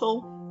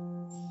Portal?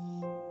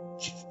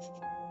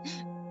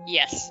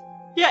 Yes.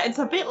 Yeah, it's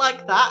a bit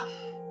like that.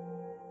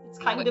 It's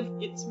kind of,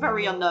 it's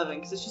very unnerving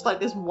because it's just like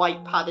this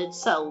white padded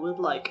cell with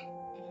like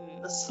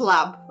a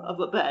slab of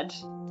a bed.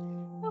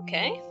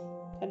 Okay.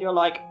 And you're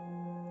like,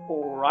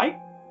 alright,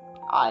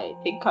 I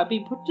think I've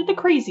been put in a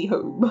crazy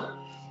home.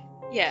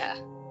 Yeah.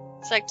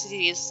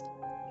 Sanctity is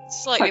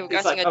slightly It's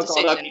regretting like, a oh god,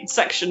 I've decision. been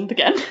sectioned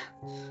again.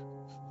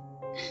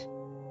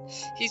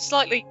 He's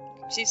slightly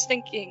she's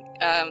thinking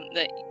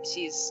that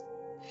she's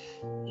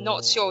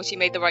not sure she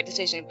made the right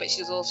decision, but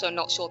she's also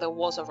not sure there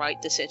was a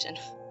right decision.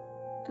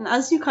 And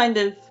as you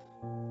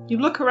you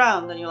look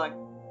around and you're like,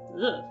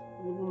 ugh,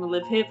 I wouldn't want to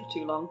live here for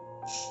too long.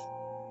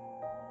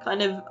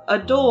 Kind of a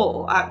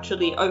door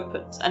actually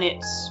opens, and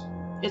it's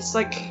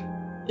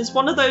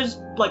one of those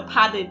like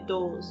padded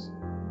doors,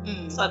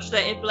 such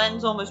that it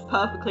blends almost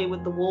perfectly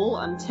with the wall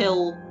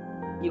until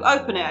you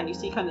open it and you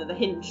see kind of the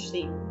hinge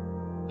seam.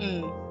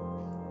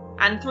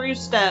 And through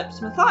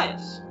steps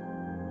Matthias,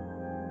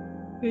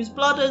 whose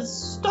blood has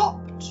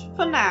stopped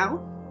for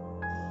now,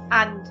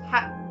 and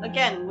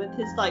again with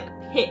his like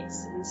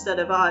pits instead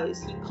of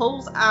eyes, he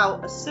pulls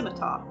out a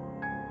scimitar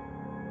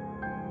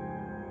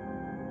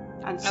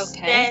and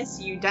stares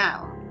you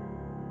down.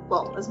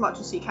 Well, as much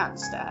as he can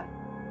stare.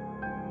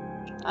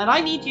 And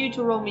I need you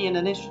to roll me an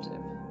initiative.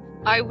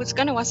 I was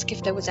going to ask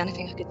if there was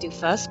anything I could do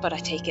first, but I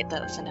take it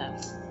that's a no.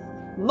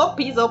 Nope,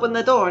 he's opened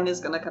the door and is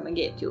going to come and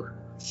get you.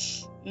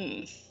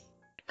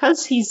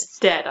 Because he's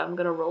dead, I'm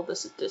going to roll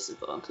this at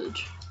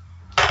disadvantage.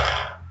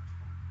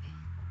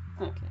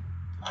 Okay.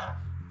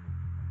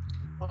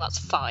 Well, that's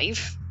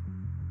 5.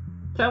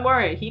 Don't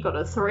worry, he got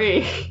a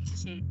 3.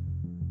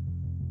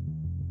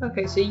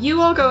 Okay, so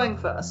you are going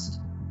first.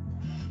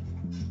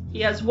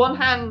 He has one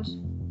hand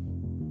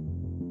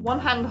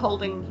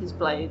holding his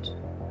blade,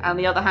 and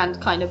the other hand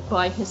kind of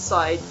by his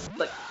side,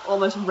 like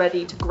almost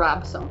ready to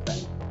grab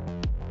something.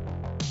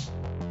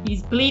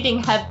 He's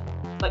bleeding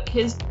like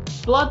his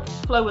blood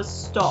flow has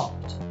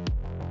stopped,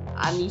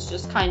 and he's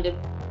just kind of,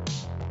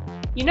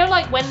 you know,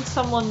 like when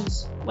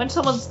someone's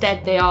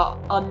dead, they are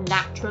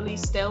unnaturally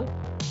still.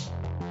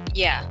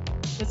 Yeah.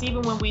 Because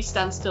even when we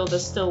stand still,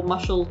 there's still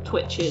muscle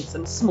twitches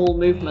and small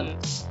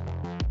movements.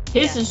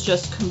 His is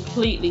just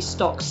completely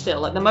stock still.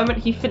 Like the moment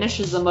he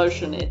finishes the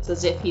motion, it's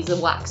as if he's a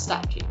wax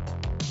statue.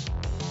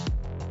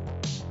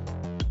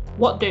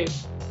 What do?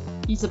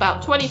 He's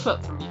about 20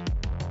 foot from you.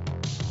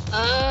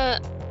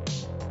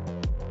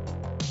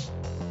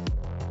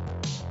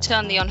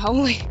 Turn the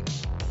unholy.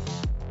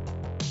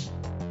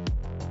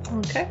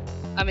 Okay.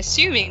 I'm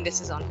assuming this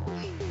is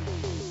unholy.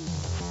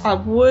 I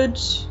would,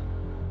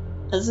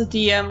 as a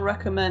DM,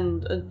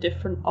 recommend a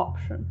different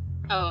option.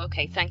 Oh,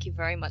 okay. Thank you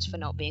very much for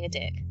not being a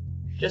dick.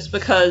 Just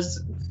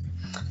because,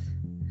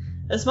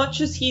 as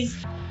much as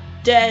he's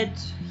dead,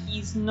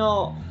 he's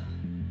not...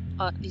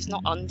 He's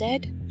not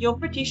undead? You're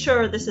pretty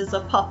sure this is a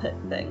puppet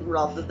thing,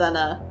 rather than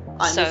a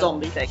a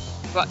zombie thing.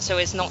 Right, so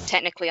it's not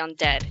technically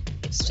undead.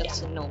 It's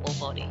just a normal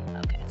body.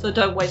 Okay. So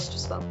don't waste your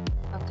spell.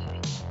 Okay.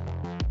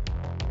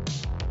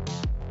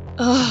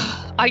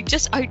 I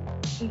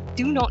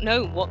do not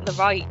know what the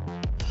right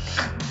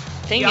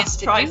thing is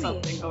to try do.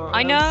 Something or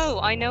I know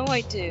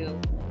I do.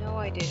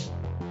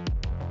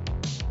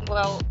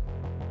 Well,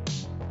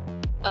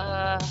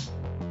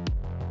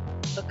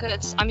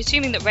 because I'm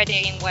assuming that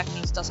readying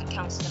weapons doesn't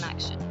count as an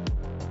action.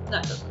 No,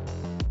 it doesn't.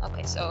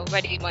 Okay, so I'll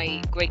ready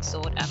my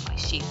greatsword and my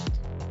shield.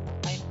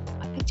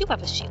 I do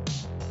have a shield.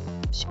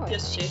 Sure.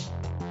 Yes, you.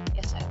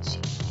 Yes, I have a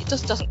shield. It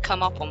just doesn't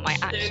come up on my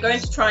action. So you're going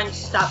to try and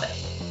stab it.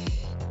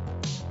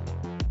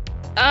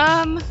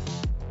 I'm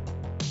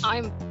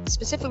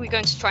specifically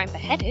going to try and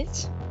behead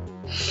it.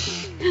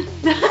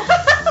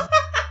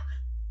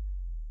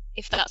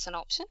 If that's an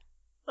option.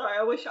 Sorry,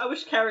 I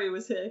wish Kerry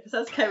was here, because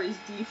that's Kerry's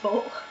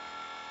default.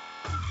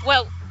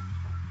 Well,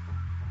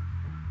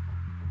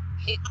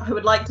 I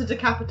would like to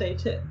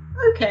decapitate it.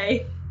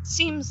 Okay.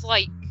 Seems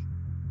like,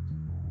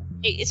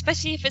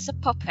 especially if it's a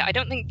puppet, I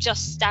don't think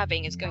just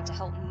stabbing is going to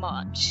help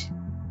much.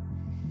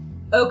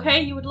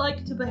 Okay, you would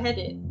like to behead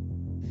it.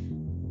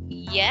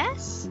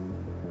 Yes?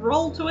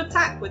 Roll to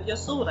attack with your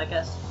sword, I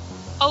guess.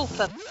 Oh,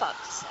 for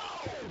fuck's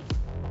sake.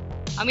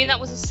 I mean, that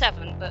was a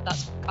 7, but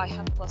I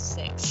had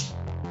 +6.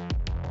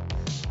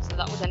 So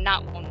that was a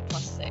nat 1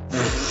 +6.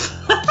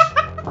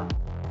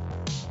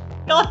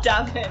 God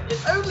damn it,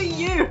 it's only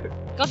you!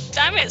 God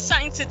damn it,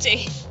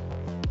 Sanctity!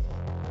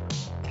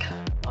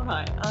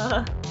 Alright,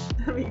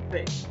 let me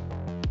think.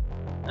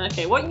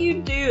 Okay, what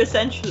you do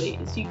essentially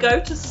is you go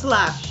to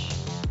slash,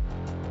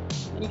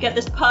 and you get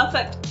this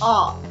perfect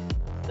arc,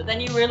 but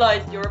then you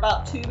realise you're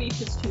about 2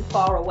 meters too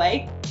far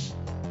away.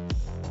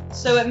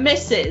 So it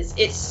misses,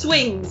 it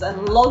swings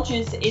and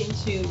lodges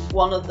into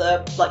one of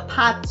the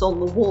pads on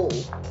the wall,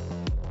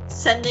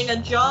 sending a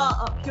jar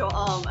up your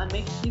arm and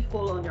making you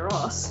fall on your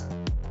ass.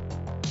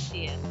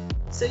 Yeah.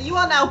 So you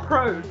are now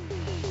prone.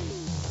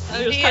 Oh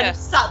You're just dear. kind of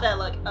sat there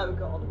like, oh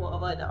god, what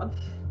have I done?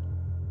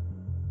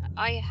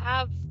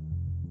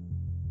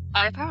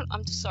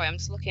 I'm sorry, I'm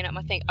just looking at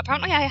my thing.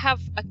 Apparently I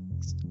have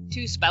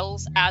 2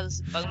 spells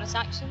as bonus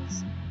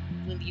actions.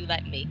 Will you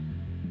let me?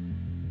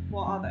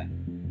 What are they?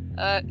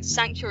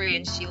 Sanctuary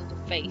and Shield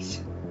of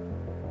Faith.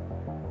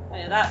 Oh,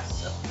 yeah,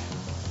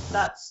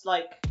 that's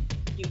like,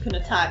 you can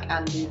attack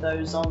and do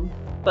those on,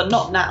 but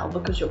not now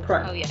because you're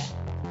prone. Oh yeah,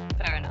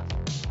 fair enough.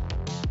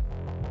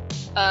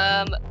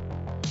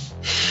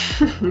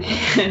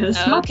 It's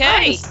Okay.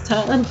 Matthias'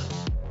 turn.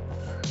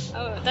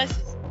 Oh, this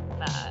is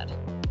bad.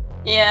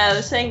 Yeah,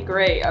 this ain't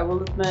great, I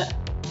will admit.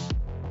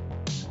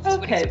 This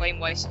would Okay. explain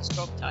why she's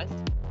traumatized.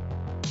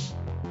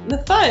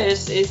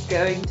 Matthias is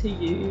going to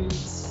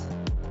use...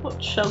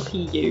 What shall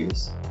he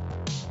use?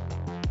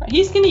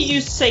 He's going to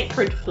use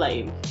Sacred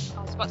Flame.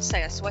 I was about to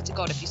say, I swear to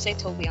God, if you say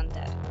Toby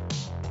undead.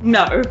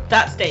 No,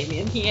 that's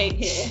Damien. He ain't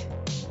here.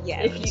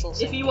 Yeah, If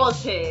he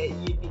was here,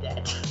 you'd be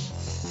dead.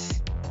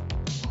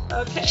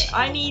 Okay,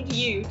 I need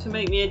you to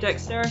make me a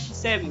dexterity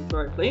saving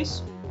throw,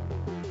 please.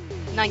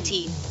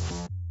 19.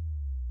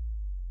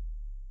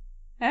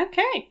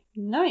 Okay,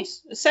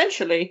 nice.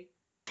 Essentially,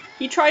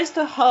 he tries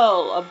to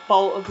hurl a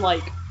bolt of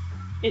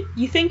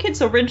you think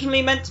it's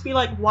originally meant to be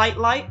like white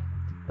light,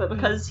 but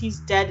because he's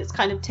dead, it's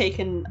kind of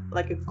taken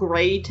like a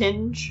grey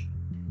tinge.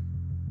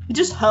 He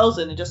just hurls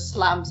it and it just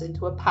slams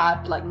into a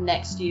pad like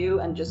next to you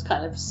and just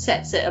kind of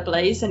sets it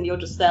ablaze, and you're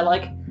just there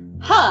like,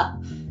 huh,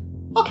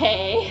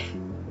 okay,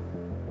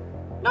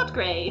 not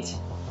great.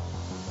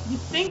 You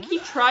think he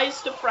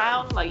tries to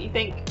frown, like you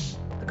think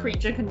the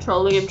creature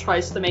controlling him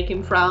tries to make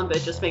him frown, but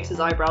it just makes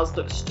his eyebrows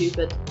look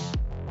stupid.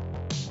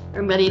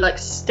 And then he like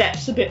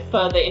steps a bit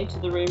further into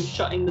the room,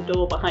 shutting the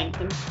door behind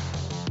him.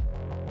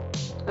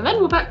 And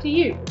then we're back to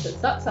you, because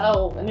that's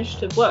how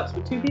initiative works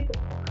with two people.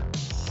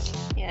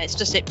 Yeah, it's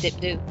just dip dip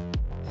do.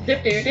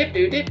 Dip do, dip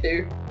do, dip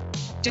do.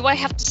 Do I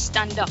have to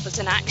stand up as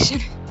an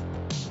action?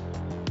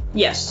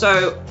 Yes,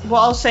 so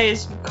what I'll say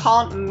is you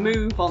can't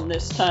move on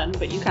this turn,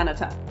 but you can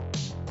attack.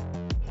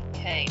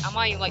 Okay, am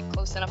I like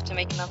close enough to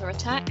make another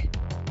attack?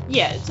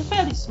 Yeah, it's a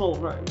fairly small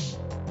room.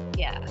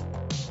 Yeah.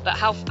 But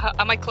how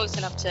am I close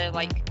enough to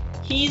like...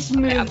 He's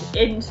moved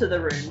into the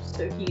room,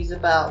 so he's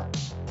about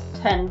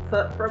 10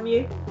 foot from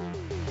you.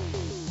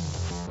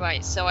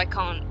 Right, so I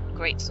can't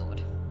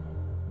greatsword.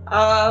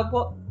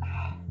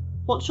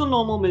 What's your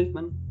normal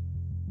movement?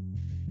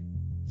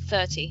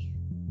 30.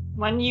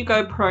 When you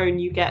go prone,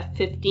 you get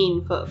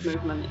 15 foot of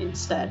movement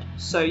instead,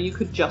 so you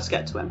could just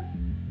get to him.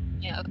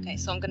 Yeah, okay,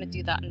 so I'm gonna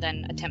do that and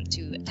then attempt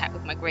to attack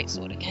with my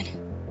greatsword again.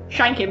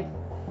 Shank him.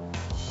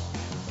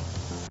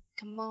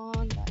 Come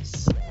on,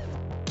 dice.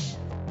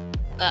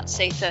 Let's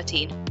say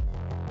 13.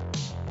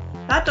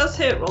 That does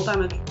hit. Roll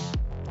damage.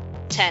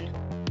 10.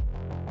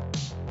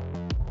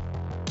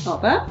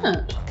 Not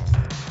bad.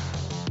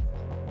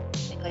 I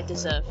think I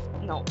deserve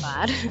not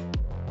bad.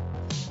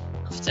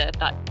 After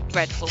that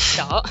dreadful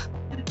start.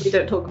 We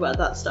don't talk about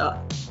that stuff.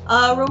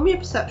 Roll me a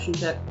perception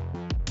check.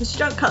 Because you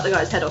don't cut the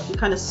guy's head off, you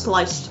kind of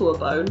slice to a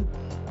bone.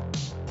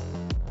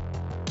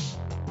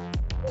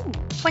 Ooh,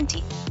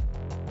 20.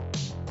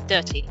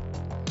 Dirty.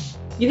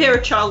 You hear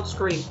a child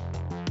scream.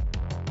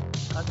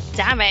 God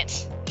damn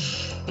it.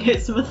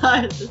 It's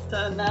Matthias'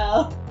 turn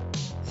now.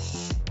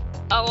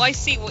 Oh, I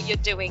see what you're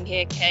doing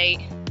here, Kate.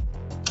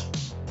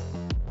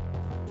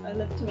 I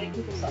live to make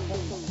people suffer,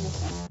 not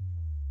myself.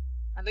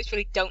 I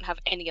literally don't have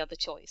any other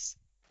choice,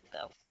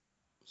 though.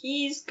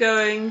 He's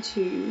going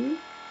to...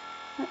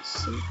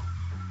 Let's see.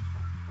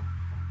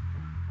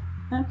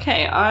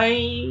 Okay,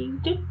 I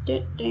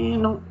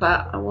not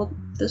that. I want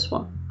this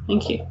one.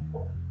 Thank you.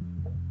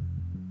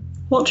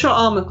 What's your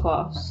armor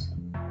class?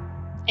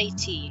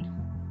 18.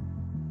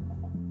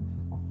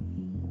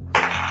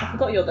 I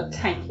forgot you're the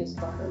tankiest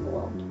fucker in the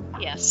world.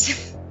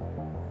 Yes.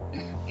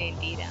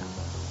 Indeed.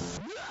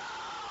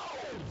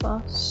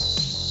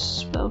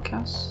 Plus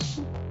spellcast.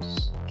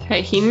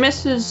 Okay, he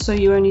misses, so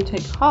you only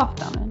take half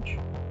damage.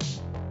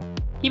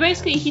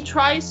 He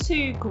tries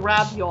to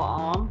grab your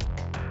arm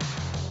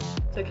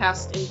to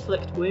cast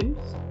Inflict Wounds,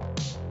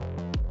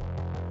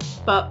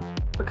 but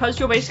because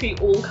you're basically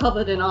all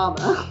covered in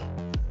armor,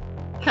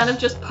 kind of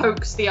just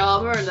pokes the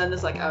armor and then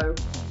there's like, oh.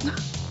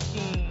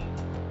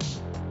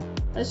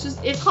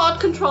 It's hard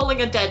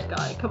controlling a dead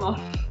guy, come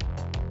on.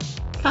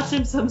 Cut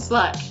him some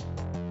slack.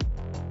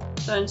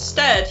 So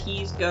instead,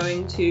 he's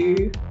going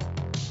to...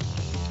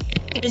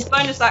 In his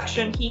bonus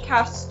action, he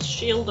casts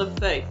Shield of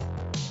Faith.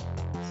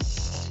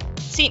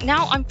 See,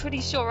 now I'm pretty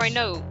sure I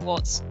know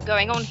what's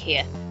going on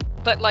here.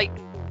 But, like,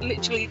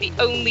 literally the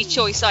only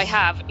choice I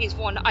have is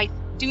one I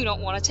do not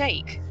want to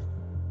take.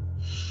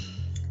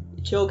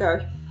 It's your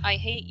go. I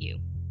hate you.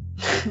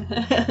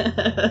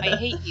 I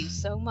hate you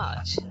so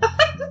much.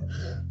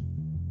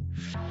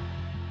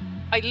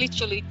 I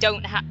literally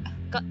don't have...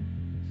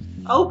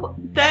 Oh,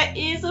 there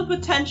is a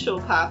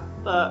potential path,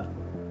 but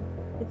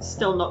it's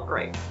still not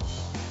great.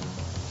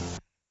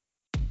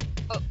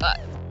 Oh,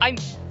 I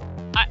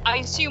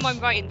assume I'm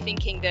right in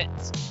thinking that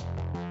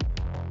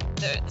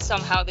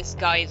somehow this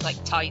guy is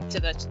like tied to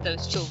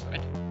those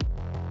children.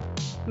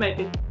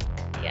 Maybe.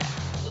 Yeah.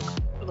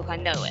 Look, I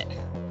know it.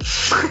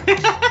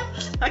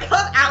 I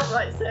can't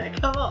outright say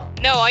it, come on.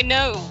 No, I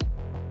know.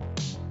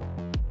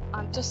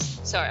 I'm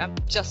just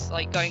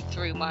like going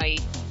through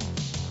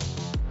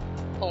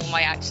all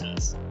my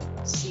actions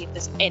to see if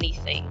there's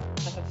anything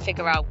I can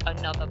figure out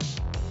another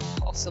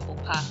possible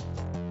path.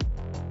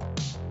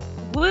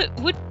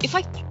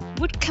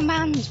 Would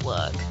commands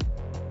work?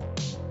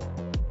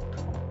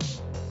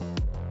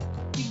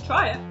 You can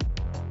try it.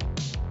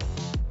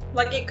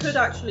 Like, it could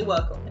actually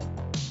work on him.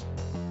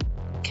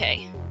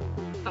 Okay.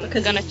 I'm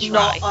Because gonna he's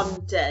try. not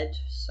undead,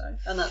 so...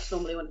 And that's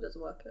normally when it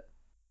doesn't work.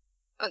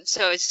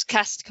 So it's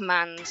cast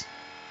command.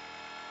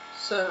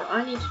 So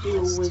I need to do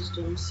a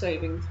wisdom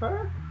saving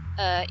throw.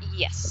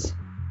 Yes.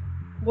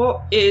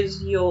 What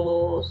is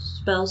your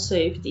spell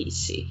save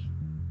DC?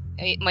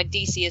 My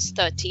DC is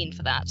 13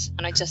 for that,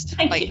 and I just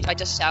Thank you. I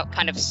just shout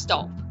kind of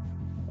stop.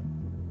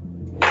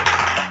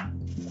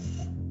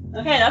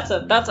 Okay, that's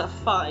a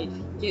 5.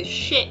 You're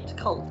shit,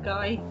 cult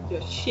guy.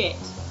 You're shit.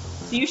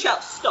 So you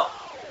shout stop.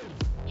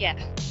 Yeah.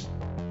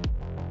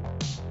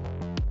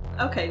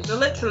 Okay, so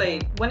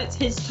literally, when it's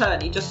his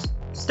turn, he just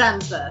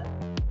stands there.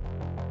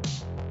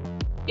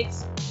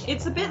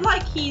 It's a bit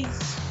like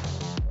he's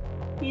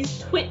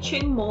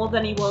twitching more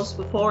than he was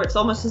before. It's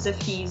almost as if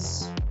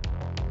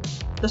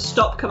the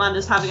stop command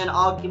is having an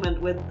argument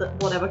with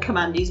whatever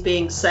command he's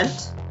being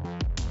sent.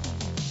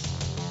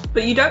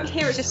 But you don't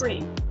hear it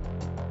scream.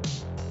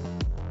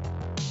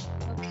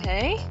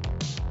 Okay.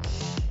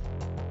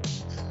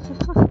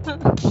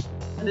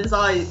 And his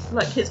eyes,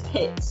 like his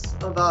pits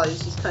of eyes,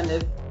 just kind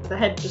of, the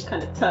head just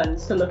kind of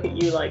turns to look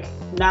at you like,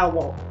 now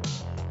what?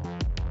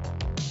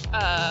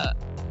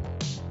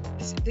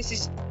 This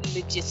is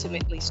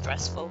legitimately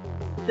stressful.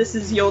 This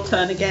is your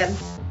turn again.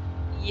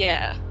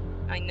 Yeah,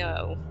 I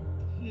know.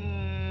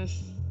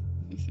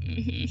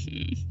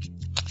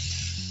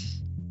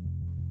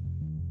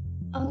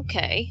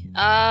 Okay.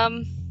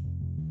 I've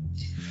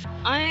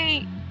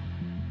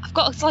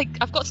got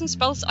some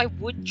spells I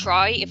would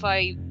try if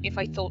I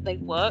thought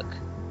they'd work,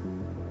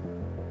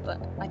 but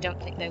I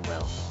don't think they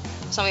will.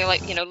 Something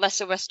like,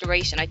 lesser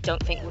restoration I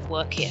don't think would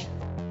work here.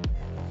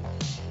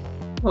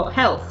 What,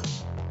 health?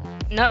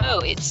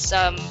 No, it's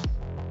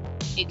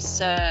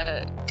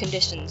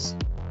conditions.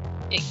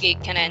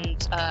 It can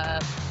end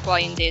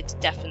blinded,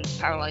 deafened,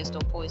 paralyzed,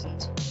 or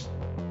poisoned.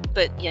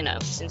 But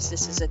since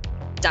this is a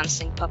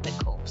dancing puppet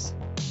corpse.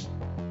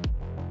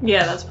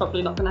 Yeah, that's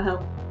probably not gonna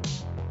help.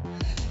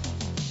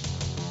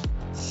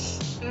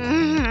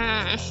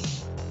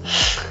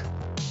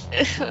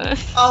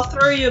 I'll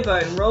throw you a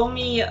bone. Roll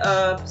me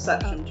a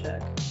perception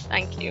check.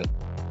 Thank you.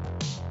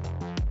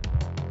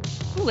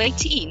 Ooh,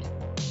 18.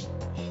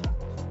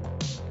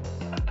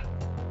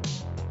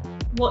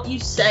 What you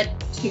said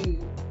to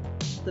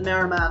the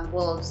Mirror Man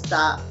was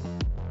that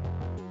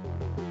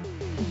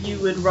you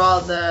would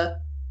rather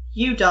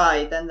you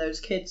die than those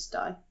kids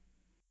die.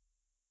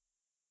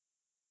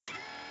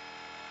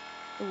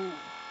 Ooh.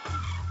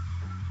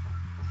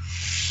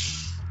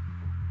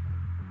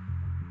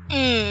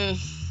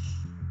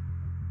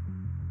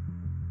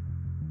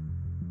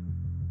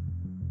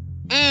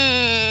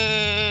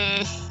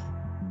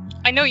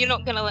 I know you're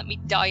not gonna let me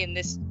die in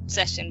this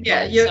session,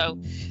 Yeah, Paul, so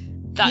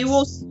that's...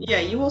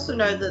 You also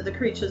know that the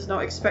creature's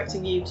not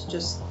expecting you to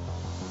just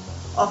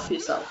off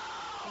yourself.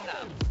 No.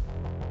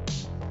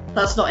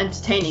 That's not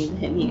entertaining to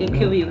him. He can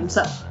kill you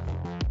himself.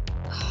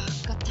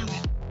 God damn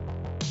it.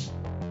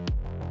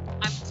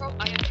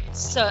 I am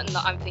certain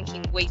that I'm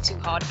thinking way too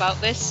hard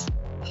about this.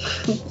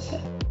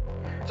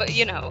 But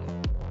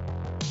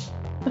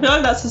I feel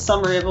like that's a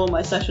summary of all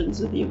my sessions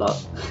with you lot.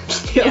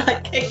 You're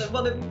like, Caleb,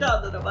 what have you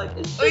done? And I'm like,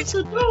 it's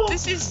a door.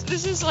 This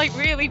is like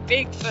really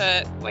big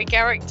for my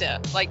character.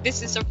 Like,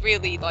 this is a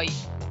really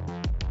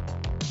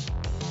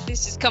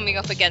this is coming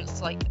up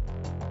against like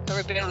her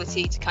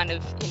ability to kind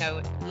of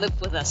live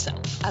with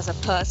herself as a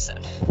person.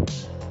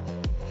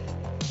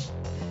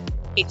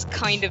 It's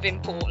kind of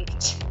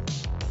important.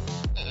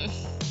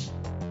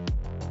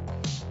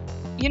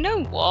 You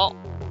know what?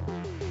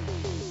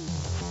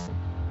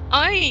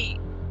 I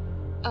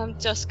am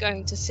just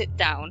going to sit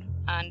down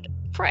and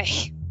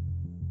pray.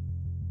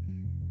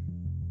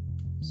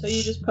 So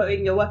you're just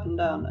putting your weapon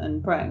down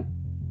and praying?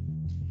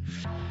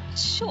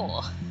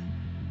 Sure.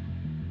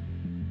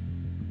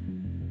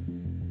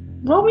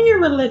 Roll me your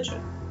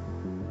religion.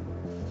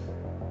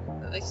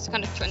 I just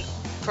kind of trying to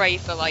pray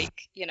for the...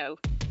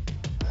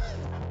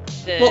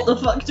 What the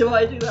fuck do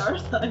I do,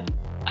 Arathine?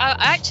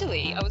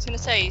 Actually, I was going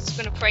to say, it's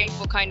going to pray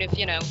for kind of,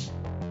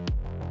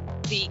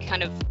 the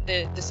kind of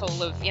the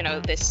soul of,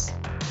 this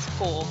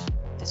poor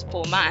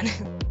man,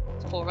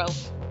 this poor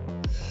elf.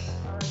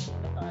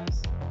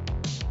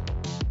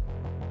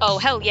 Oh,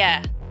 hell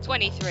yeah.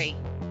 23.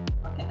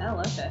 Okay, hell,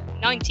 okay.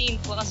 19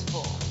 plus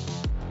 4.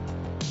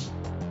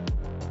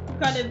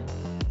 Kind of,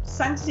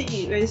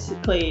 Sanctity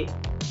basically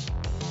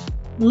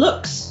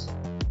looks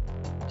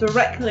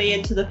directly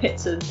into the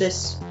pits of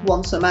this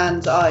once a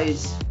man's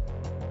eyes,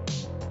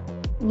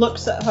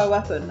 looks at her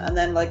weapon, and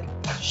then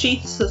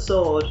sheaths the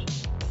sword,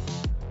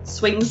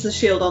 swings the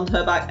shield onto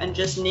her back, and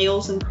just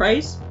kneels and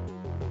prays.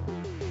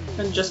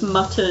 And just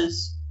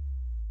mutters.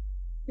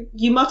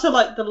 You mutter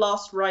the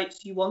last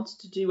rites you wanted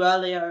to do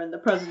earlier in the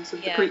presence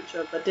of the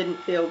creature but didn't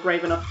feel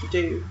brave enough to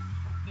do.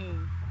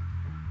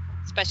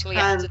 Especially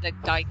after the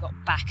guy got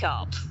back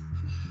up.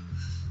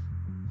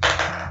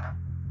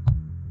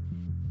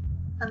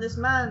 And this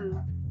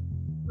man,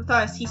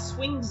 Matthias, he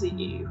swings at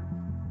you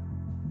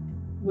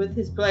with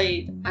his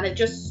blade, and it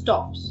just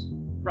stops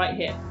right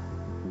here.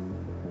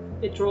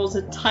 It draws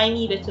a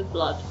tiny bit of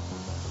blood.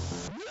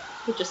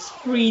 It just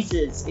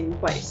freezes in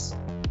place.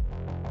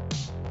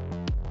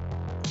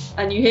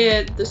 And you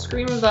hear the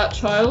scream of that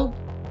child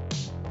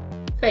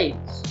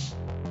fades.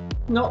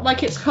 Not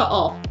like it's cut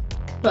off,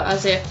 but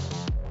as if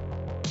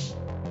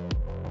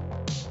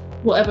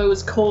whatever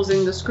was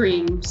causing the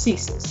scream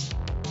ceases.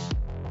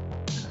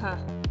 Huh.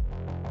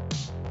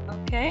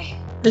 Okay.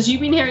 Because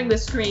you've been hearing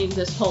this scream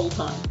this whole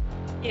time.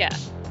 Yeah.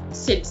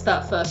 Since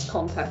that first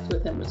contact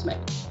with him was made.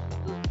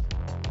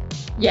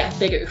 Yeah,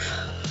 big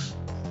oof.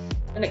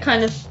 And it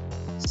kind of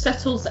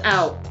settles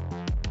out.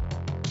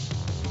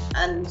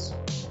 And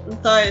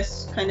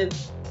Matthias kind of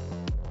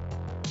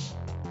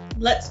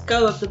lets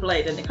go of the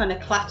blade and it kind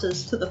of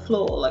clatters to the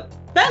floor, like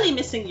barely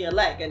missing your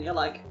leg, and you're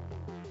like,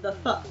 the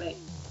fuck, mate?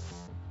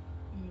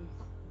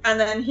 And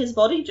then his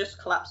body just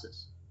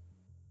collapses.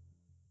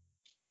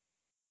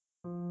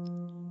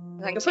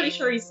 You're pretty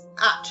sure he's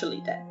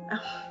actually dead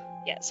now.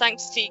 Yeah,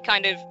 Sanctity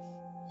kind of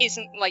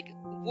isn't like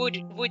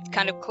would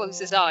kind of close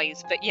his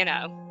eyes, but you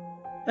know.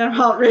 There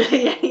aren't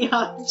really any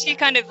eyes. She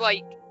kind of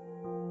like,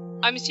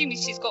 I'm assuming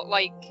she's got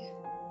like,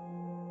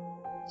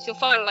 she'll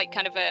find like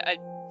kind of a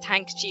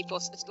handkerchief or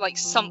like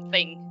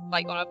something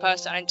like on her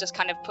person and just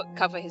kind of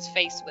cover his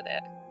face with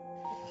it.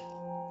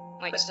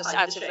 Like just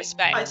out of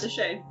respect. It's a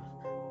shame.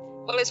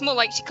 Well, it's more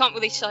like she can't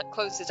really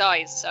close his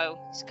eyes, so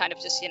she's kind of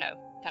just, you know,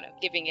 kind of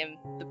giving him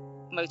the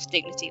most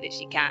dignity that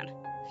she can.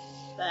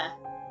 There.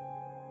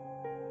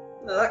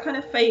 So that kind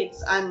of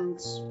fades, and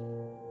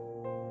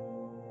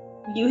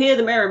you hear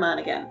the Mirror Man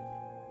again.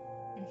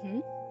 Mm-hmm.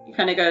 He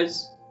kind of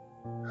goes,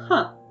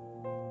 huh.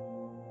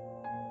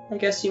 I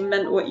guess you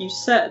meant what you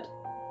said.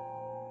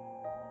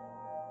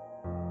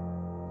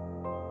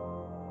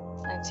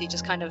 And she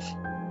just kind of,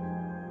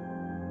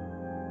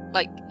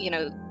 like, you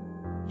know,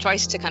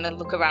 tries to kind of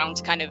look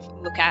around, kind of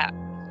look at,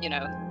 you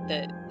know,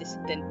 the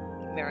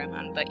Mirror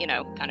Man, but, you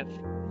know, kind of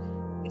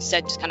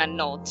instead just kind of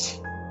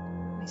nods.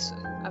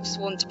 I've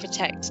sworn to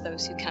protect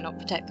those who cannot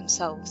protect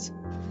themselves.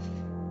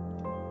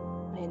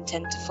 I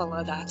intend to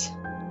follow that.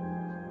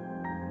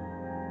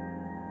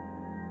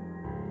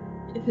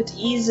 If it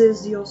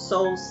eases your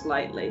soul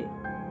slightly,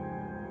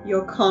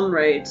 your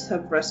comrades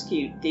have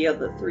rescued the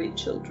other 3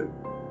 children.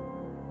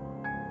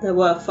 There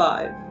were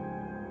 5.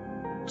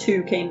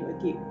 2 came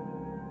with you.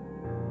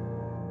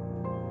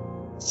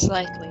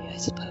 Slightly, I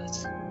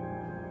suppose.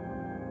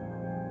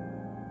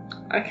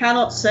 I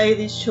cannot say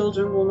these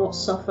children will not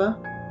suffer,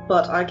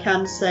 but I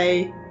can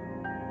say,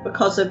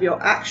 because of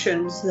your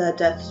actions, their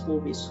deaths will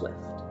be swift.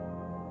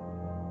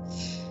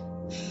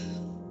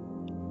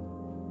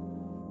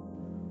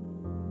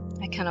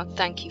 I cannot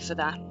thank you for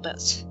that,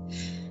 but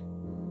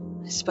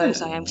I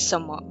suppose I am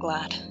somewhat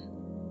glad.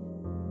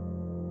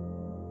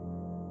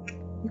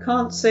 You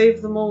can't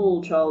save them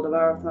all, child of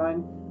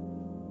Arathine.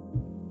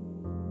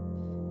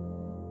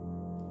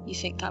 You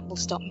think that will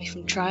stop me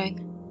from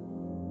trying?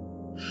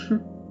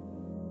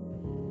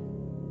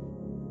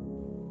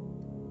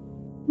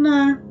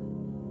 No.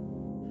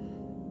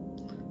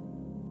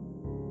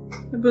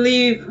 I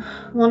believe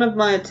one of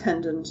my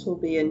attendants will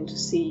be in to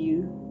see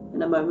you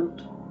in a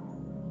moment.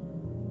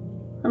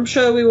 I'm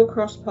sure we will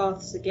cross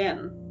paths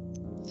again.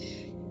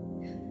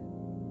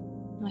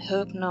 I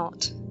hope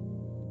not.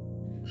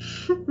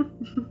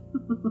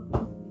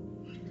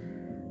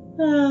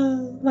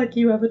 Like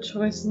you have a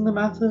choice in the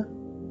matter.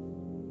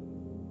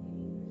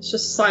 It's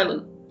just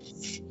silent.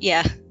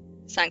 Yeah.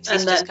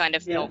 Sanctity's just kind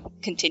of not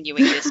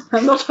continuing this.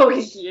 I'm not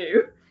talking to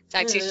you.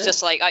 Sanctity's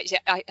just like,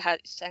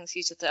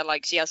 Sanctity's just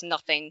like, she has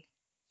nothing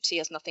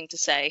to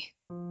say.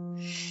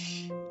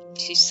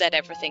 She's said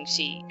everything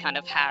she kind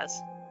of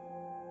has.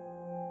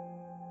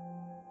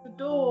 The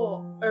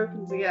door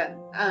opens again,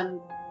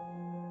 and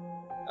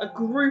a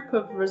group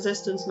of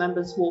resistance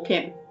members walk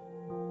in.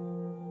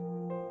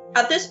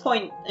 At this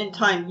point in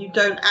time, you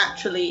don't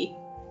actually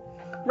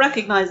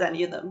recognize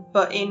any of them,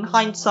 but in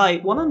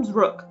hindsight, one of them's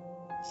Rook.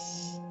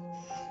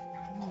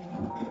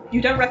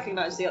 You don't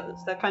recognize the others,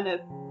 they're kind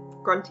of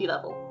grunty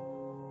level.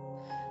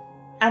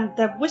 And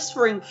they're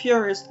whispering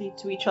furiously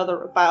to each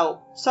other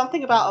about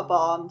something about a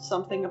barn,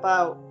 something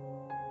about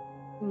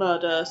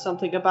murder,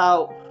 something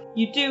about...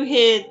 You do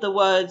hear the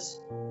words,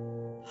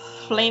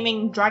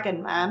 Flaming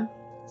Dragon Man.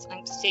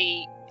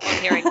 Sanctity,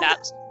 hearing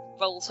that,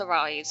 rolls her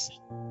eyes.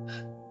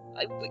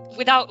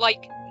 Without,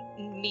 like,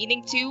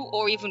 meaning to,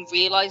 or even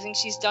realizing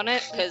she's done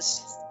it,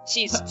 because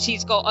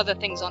she's got other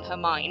things on her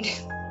mind.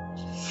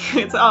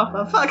 It's, oh,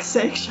 for fuck's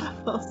sake,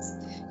 Shambles.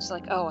 She's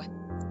like, oh,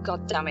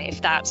 god damn it,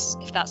 if that's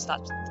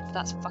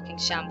fucking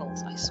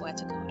Shambles, I swear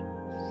to God.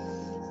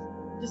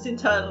 Just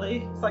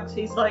internally, it's like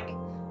she's like,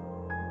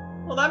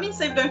 well, that means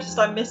they've noticed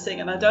I'm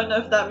missing, and I don't know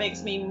if that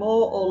makes me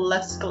more or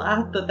less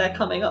glad that they're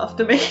coming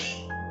after me.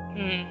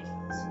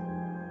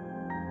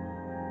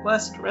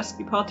 Worst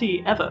rescue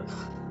party ever.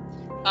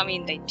 I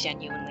mean, they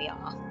genuinely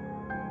are.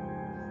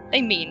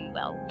 They mean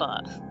well,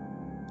 but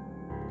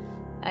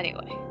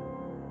anyway.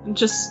 And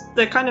just,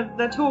 they're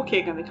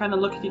talking, and they kind of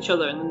look at each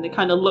other, and then they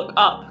kind of look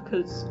up,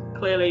 because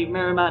clearly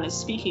Mirror Man is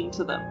speaking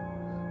to them.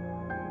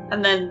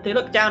 And then they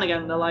look down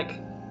again, and they're like,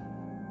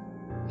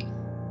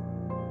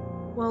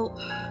 well,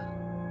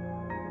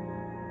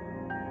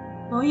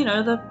 you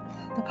know, the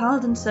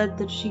Paladin said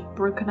that she'd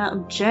broken out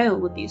of jail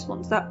with these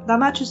ones. That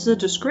matches the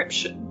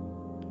description.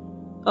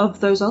 of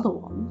those other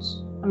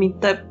ones. I mean,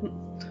 they're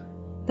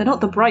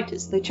not the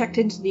brightest. They checked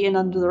into the inn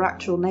under their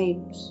actual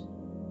names.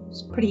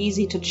 It's pretty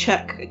easy to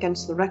check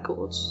against the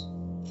records.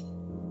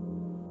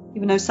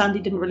 Even though Sandy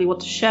didn't really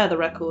want to share the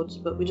records,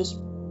 but we just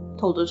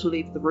told her to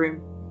leave the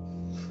room.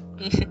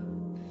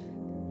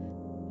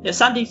 Yeah,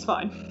 Sandy's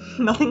fine.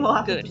 Nothing will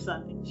happen to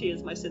Sandy. She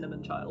is my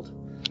cinnamon child.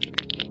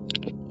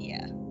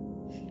 Yeah.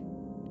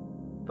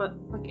 But,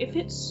 like, if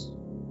it's...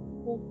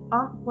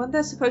 Well, weren't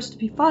there supposed to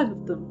be 5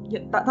 of them?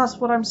 Yeah, that's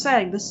what I'm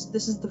saying. This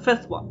is the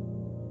 5th one.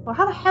 Well,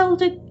 how the hell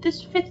did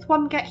this 5th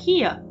one get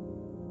here?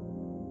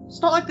 It's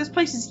not like this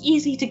place is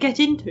easy to get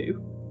into.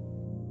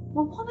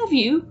 Well, one of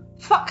you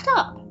fucked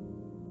up.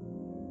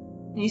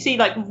 And you see,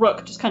 like,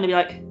 Rook just kind of be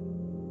like,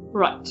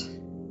 right.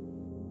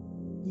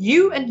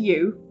 You and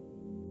you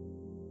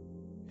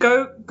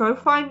go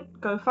find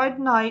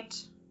Knight.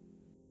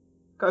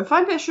 Go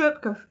find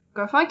Bishop.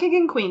 Go find King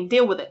and Queen.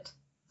 Deal with it.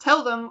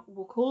 Tell them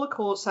we'll call a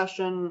court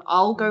session.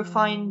 I'll go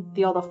find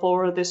the other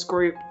 4 of this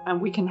group,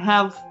 and we can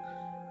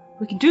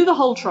do the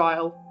whole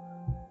trial.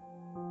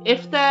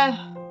 If they're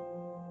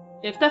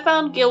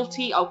found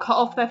guilty, I'll cut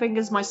off their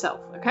fingers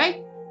myself.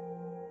 Okay?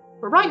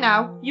 But right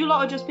now, you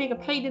lot are just being a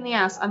pain in the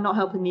ass and not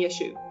helping the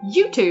issue.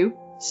 You 2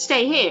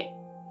 stay here,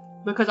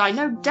 because I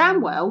know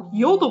damn well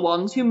you're the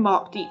ones who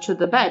marked each of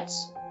the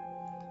beds.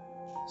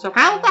 So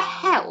how the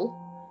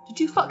hell did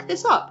you fuck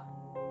this up?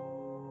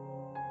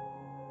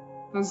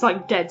 And it's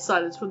like dead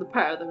silence from the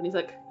pair of them, and he's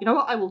like, you know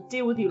what, I will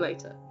deal with you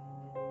later.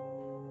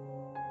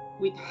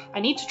 We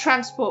need to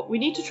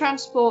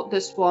transport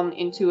this one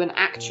into an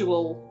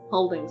actual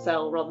holding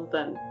cell rather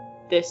than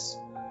this.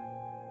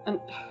 And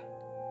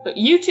but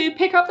you 2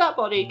 pick up that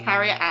body,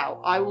 carry it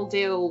out.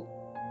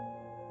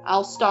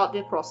 I'll start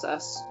the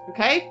process,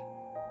 okay?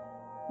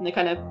 And they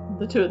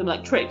the 2 of them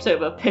like traipse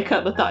over, pick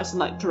up Matthias and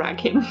like drag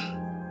him.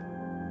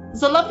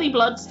 There's a lovely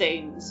blood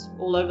stains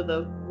all over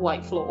the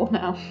white floor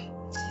now.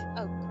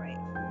 Oh, great.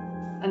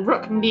 And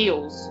Rook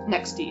kneels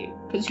next to you,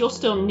 because you're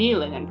still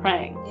kneeling and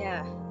praying.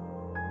 Yeah.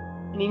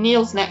 And he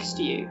kneels next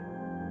to you,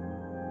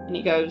 and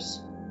he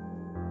goes,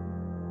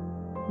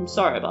 I'm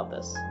sorry about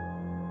this.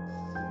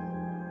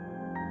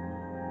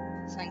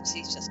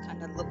 Sanctuary just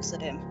kind of looks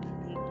at him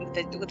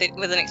and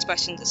with an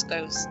expression just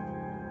goes,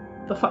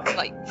 the fuck?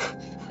 Like,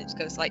 it just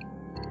goes like,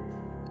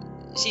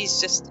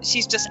 she's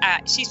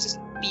just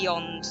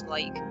beyond,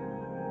 like,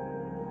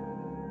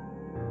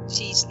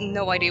 she's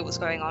no idea what's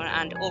going on,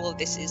 and all of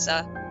this is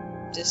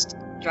just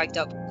dragged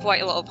up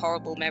quite a lot of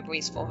horrible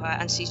memories for her,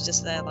 and she's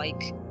just there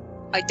like,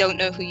 I don't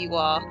know who you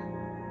are,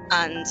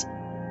 and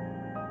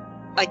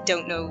I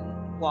don't know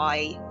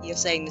why you're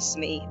saying this to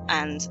me,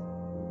 and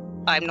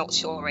I'm not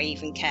sure I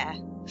even care.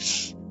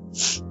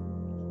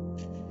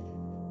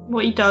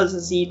 What he does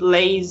is he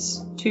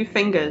lays 2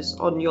 fingers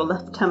on your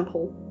left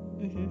temple,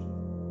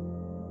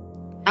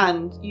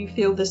 and you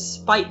feel this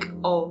spike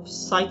of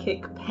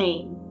psychic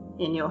pain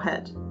in your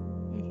head.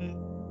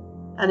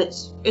 And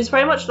it's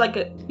very much like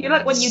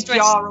when you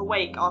jar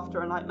awake after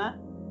a nightmare.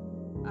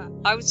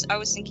 I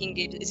was thinking,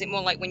 is it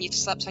more like when you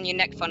slapped on your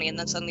neck funny and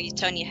then suddenly you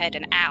turn your head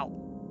and ow?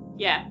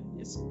 Yeah,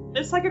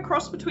 it's like a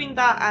cross between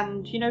that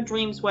and, you know,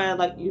 dreams where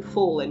like you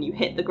fall and you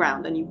hit the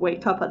ground and you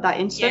wake up at that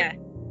instant.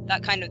 Yeah,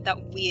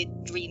 that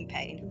weird dream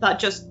pain. That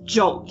just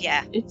jolt.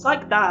 Yeah. It's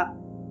like that,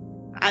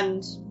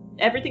 and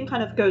everything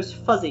kind of goes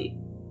fuzzy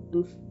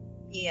and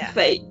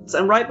fades.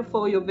 And right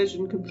before your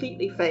vision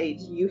completely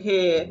fades, you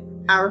hear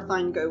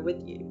Arathine go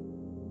with you.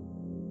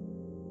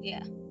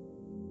 Yeah.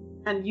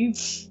 And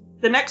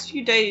the next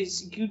few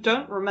days, you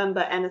don't remember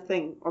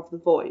anything of the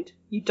Void.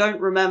 You don't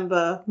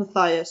remember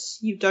Matthias.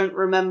 You don't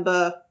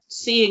remember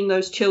seeing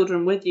those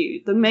children with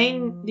you.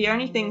 The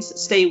only things that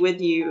stay with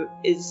you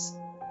is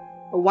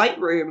a white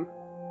room,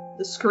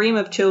 the scream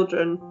of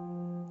children,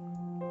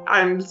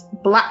 and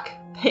black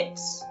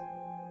pits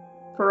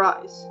for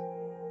eyes.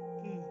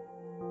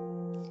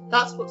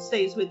 That's what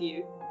stays with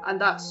you, and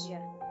that's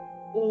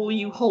all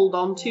you hold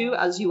on to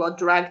as you are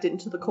dragged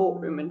into the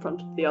courtroom in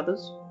front of the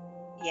others.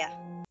 Yeah.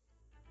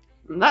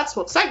 And that's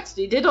what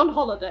Sanctity did on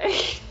holiday.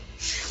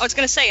 I was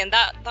going to say, and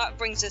that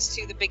brings us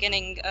to the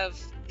beginning of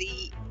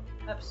the...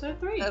 Episode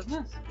 3, yes.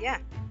 Yeah.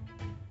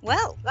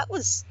 Well, that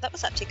was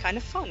actually kind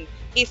of fun,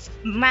 if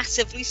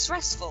massively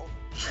stressful.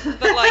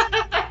 But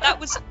like, that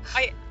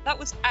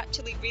was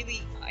actually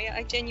really,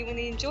 I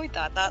genuinely enjoyed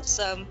that. That's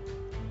Had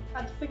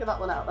to figure that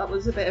one out. That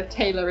was a bit of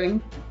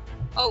tailoring.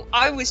 Oh,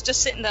 I was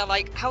just sitting there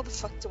like, how the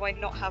fuck do I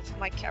not have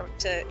my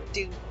character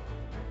do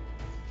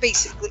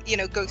basically,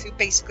 go through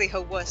basically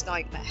her worst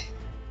nightmare?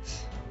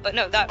 But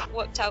no, that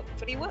worked out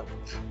pretty well.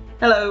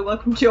 Hello,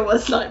 welcome to your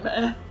worst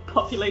nightmare.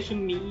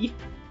 Population me.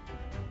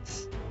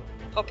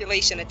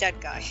 Population a dead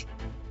guy.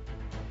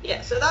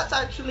 Yeah, so that's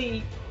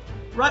actually...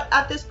 Right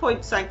at this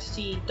point,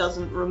 Sanctity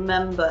doesn't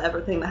remember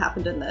everything that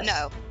happened in this.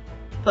 No.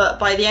 But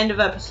by the end of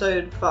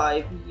episode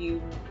 5,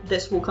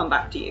 this will come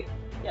back to you.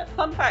 Yeah,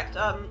 fun fact,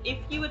 if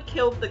you had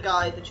killed the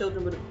guy, the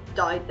children would have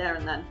died there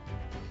and then.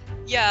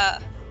 Yeah.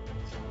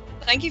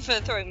 Thank you for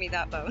throwing me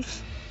that bone.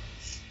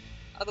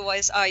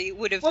 Otherwise, I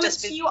would have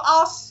just been... You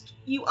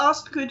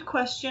asked good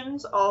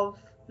questions of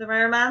the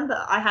Mirror Man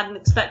that I hadn't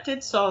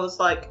expected, so I was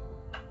like,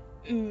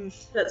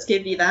 let's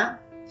give you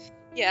that.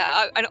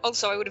 Yeah, and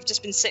also I would have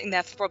just been sitting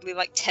there for probably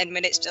like 10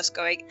 minutes just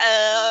going,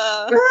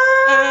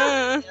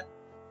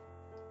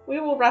 We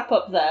will wrap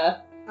up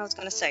there. I was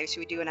going to say, should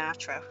we do an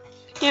outro?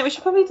 Yeah, we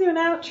should probably do an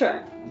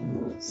outro.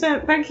 So,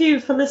 thank you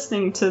for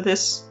listening to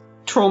this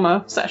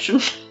trauma session.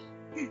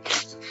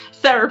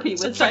 Therapy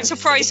with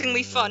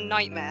surprisingly fun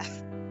nightmare.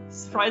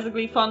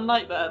 Surprisingly fun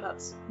nightmare.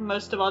 That's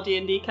most of our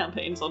D&D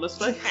campaigns,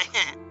 honestly.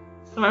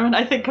 The moment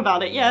I think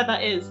about it, yeah,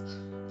 that is.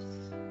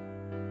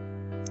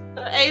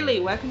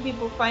 Ailey, where can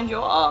people find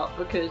your art?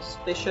 Because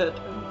they should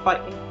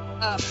fight me.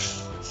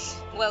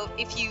 Well,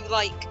 if you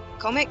like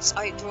comics,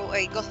 I draw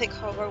a gothic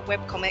horror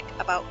webcomic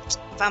about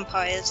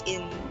vampires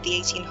in the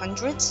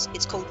 1800s.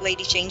 It's called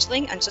Lady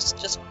Changeling, and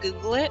just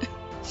Google it.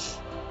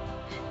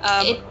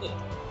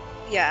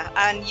 Yeah,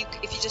 and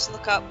if you just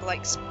look up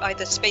like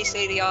either Space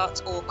Lady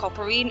Art or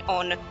Copperine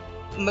on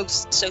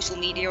most social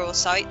media or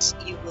sites,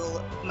 you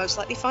will most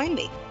likely find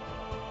me.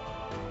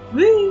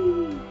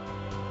 Woo!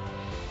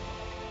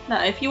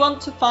 Now, if you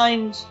want to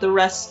find the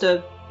rest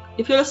of...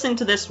 If you're listening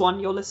to this one,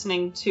 you're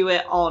listening to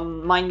it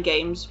on Mind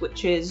Games,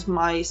 which is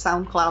my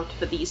SoundCloud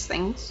for these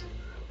things.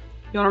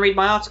 If you want to read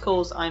my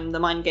articles, I'm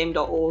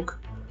themindgame.org.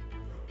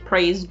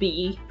 Praise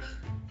be.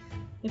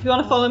 If you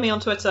want to follow me on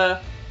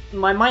Twitter,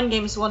 my Mind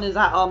Games one is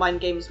at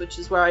 @OurMindGames, which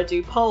is where I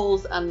do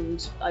polls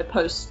and I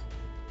post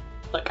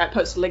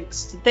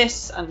links to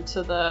this and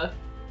to the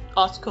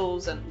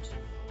articles and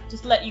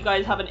just let you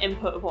guys have an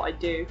input of what I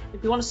do.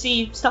 If you want to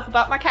see stuff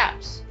about my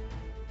cats,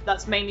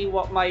 that's mainly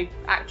what my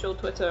actual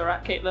Twitter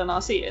at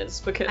CaitlinRC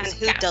is, because and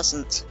who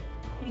doesn't?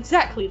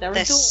 Exactly, they're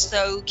They're adorable.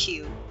 so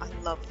cute. I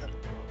love them.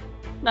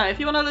 Now, if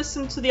you want to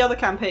listen to the other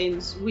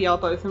campaigns we are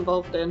both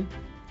involved in,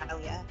 Oh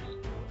yeah.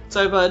 it's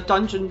over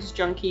Dungeons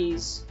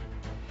Junkies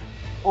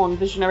on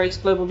Visionaries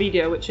Global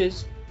Media, which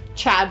is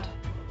Chad,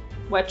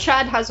 where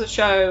Chad has a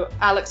show,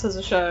 Alex has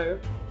a show,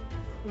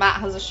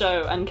 Matt has a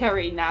show, and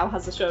Kerry now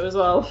has a show as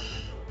well.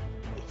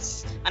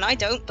 Yes. And I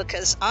don't,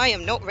 because I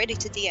am not ready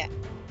to DM.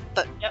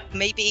 But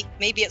maybe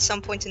at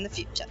some point in the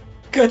future.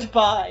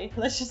 Goodbye.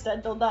 Let's just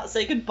end on that.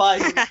 Say goodbye.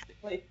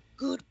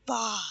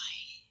 Goodbye.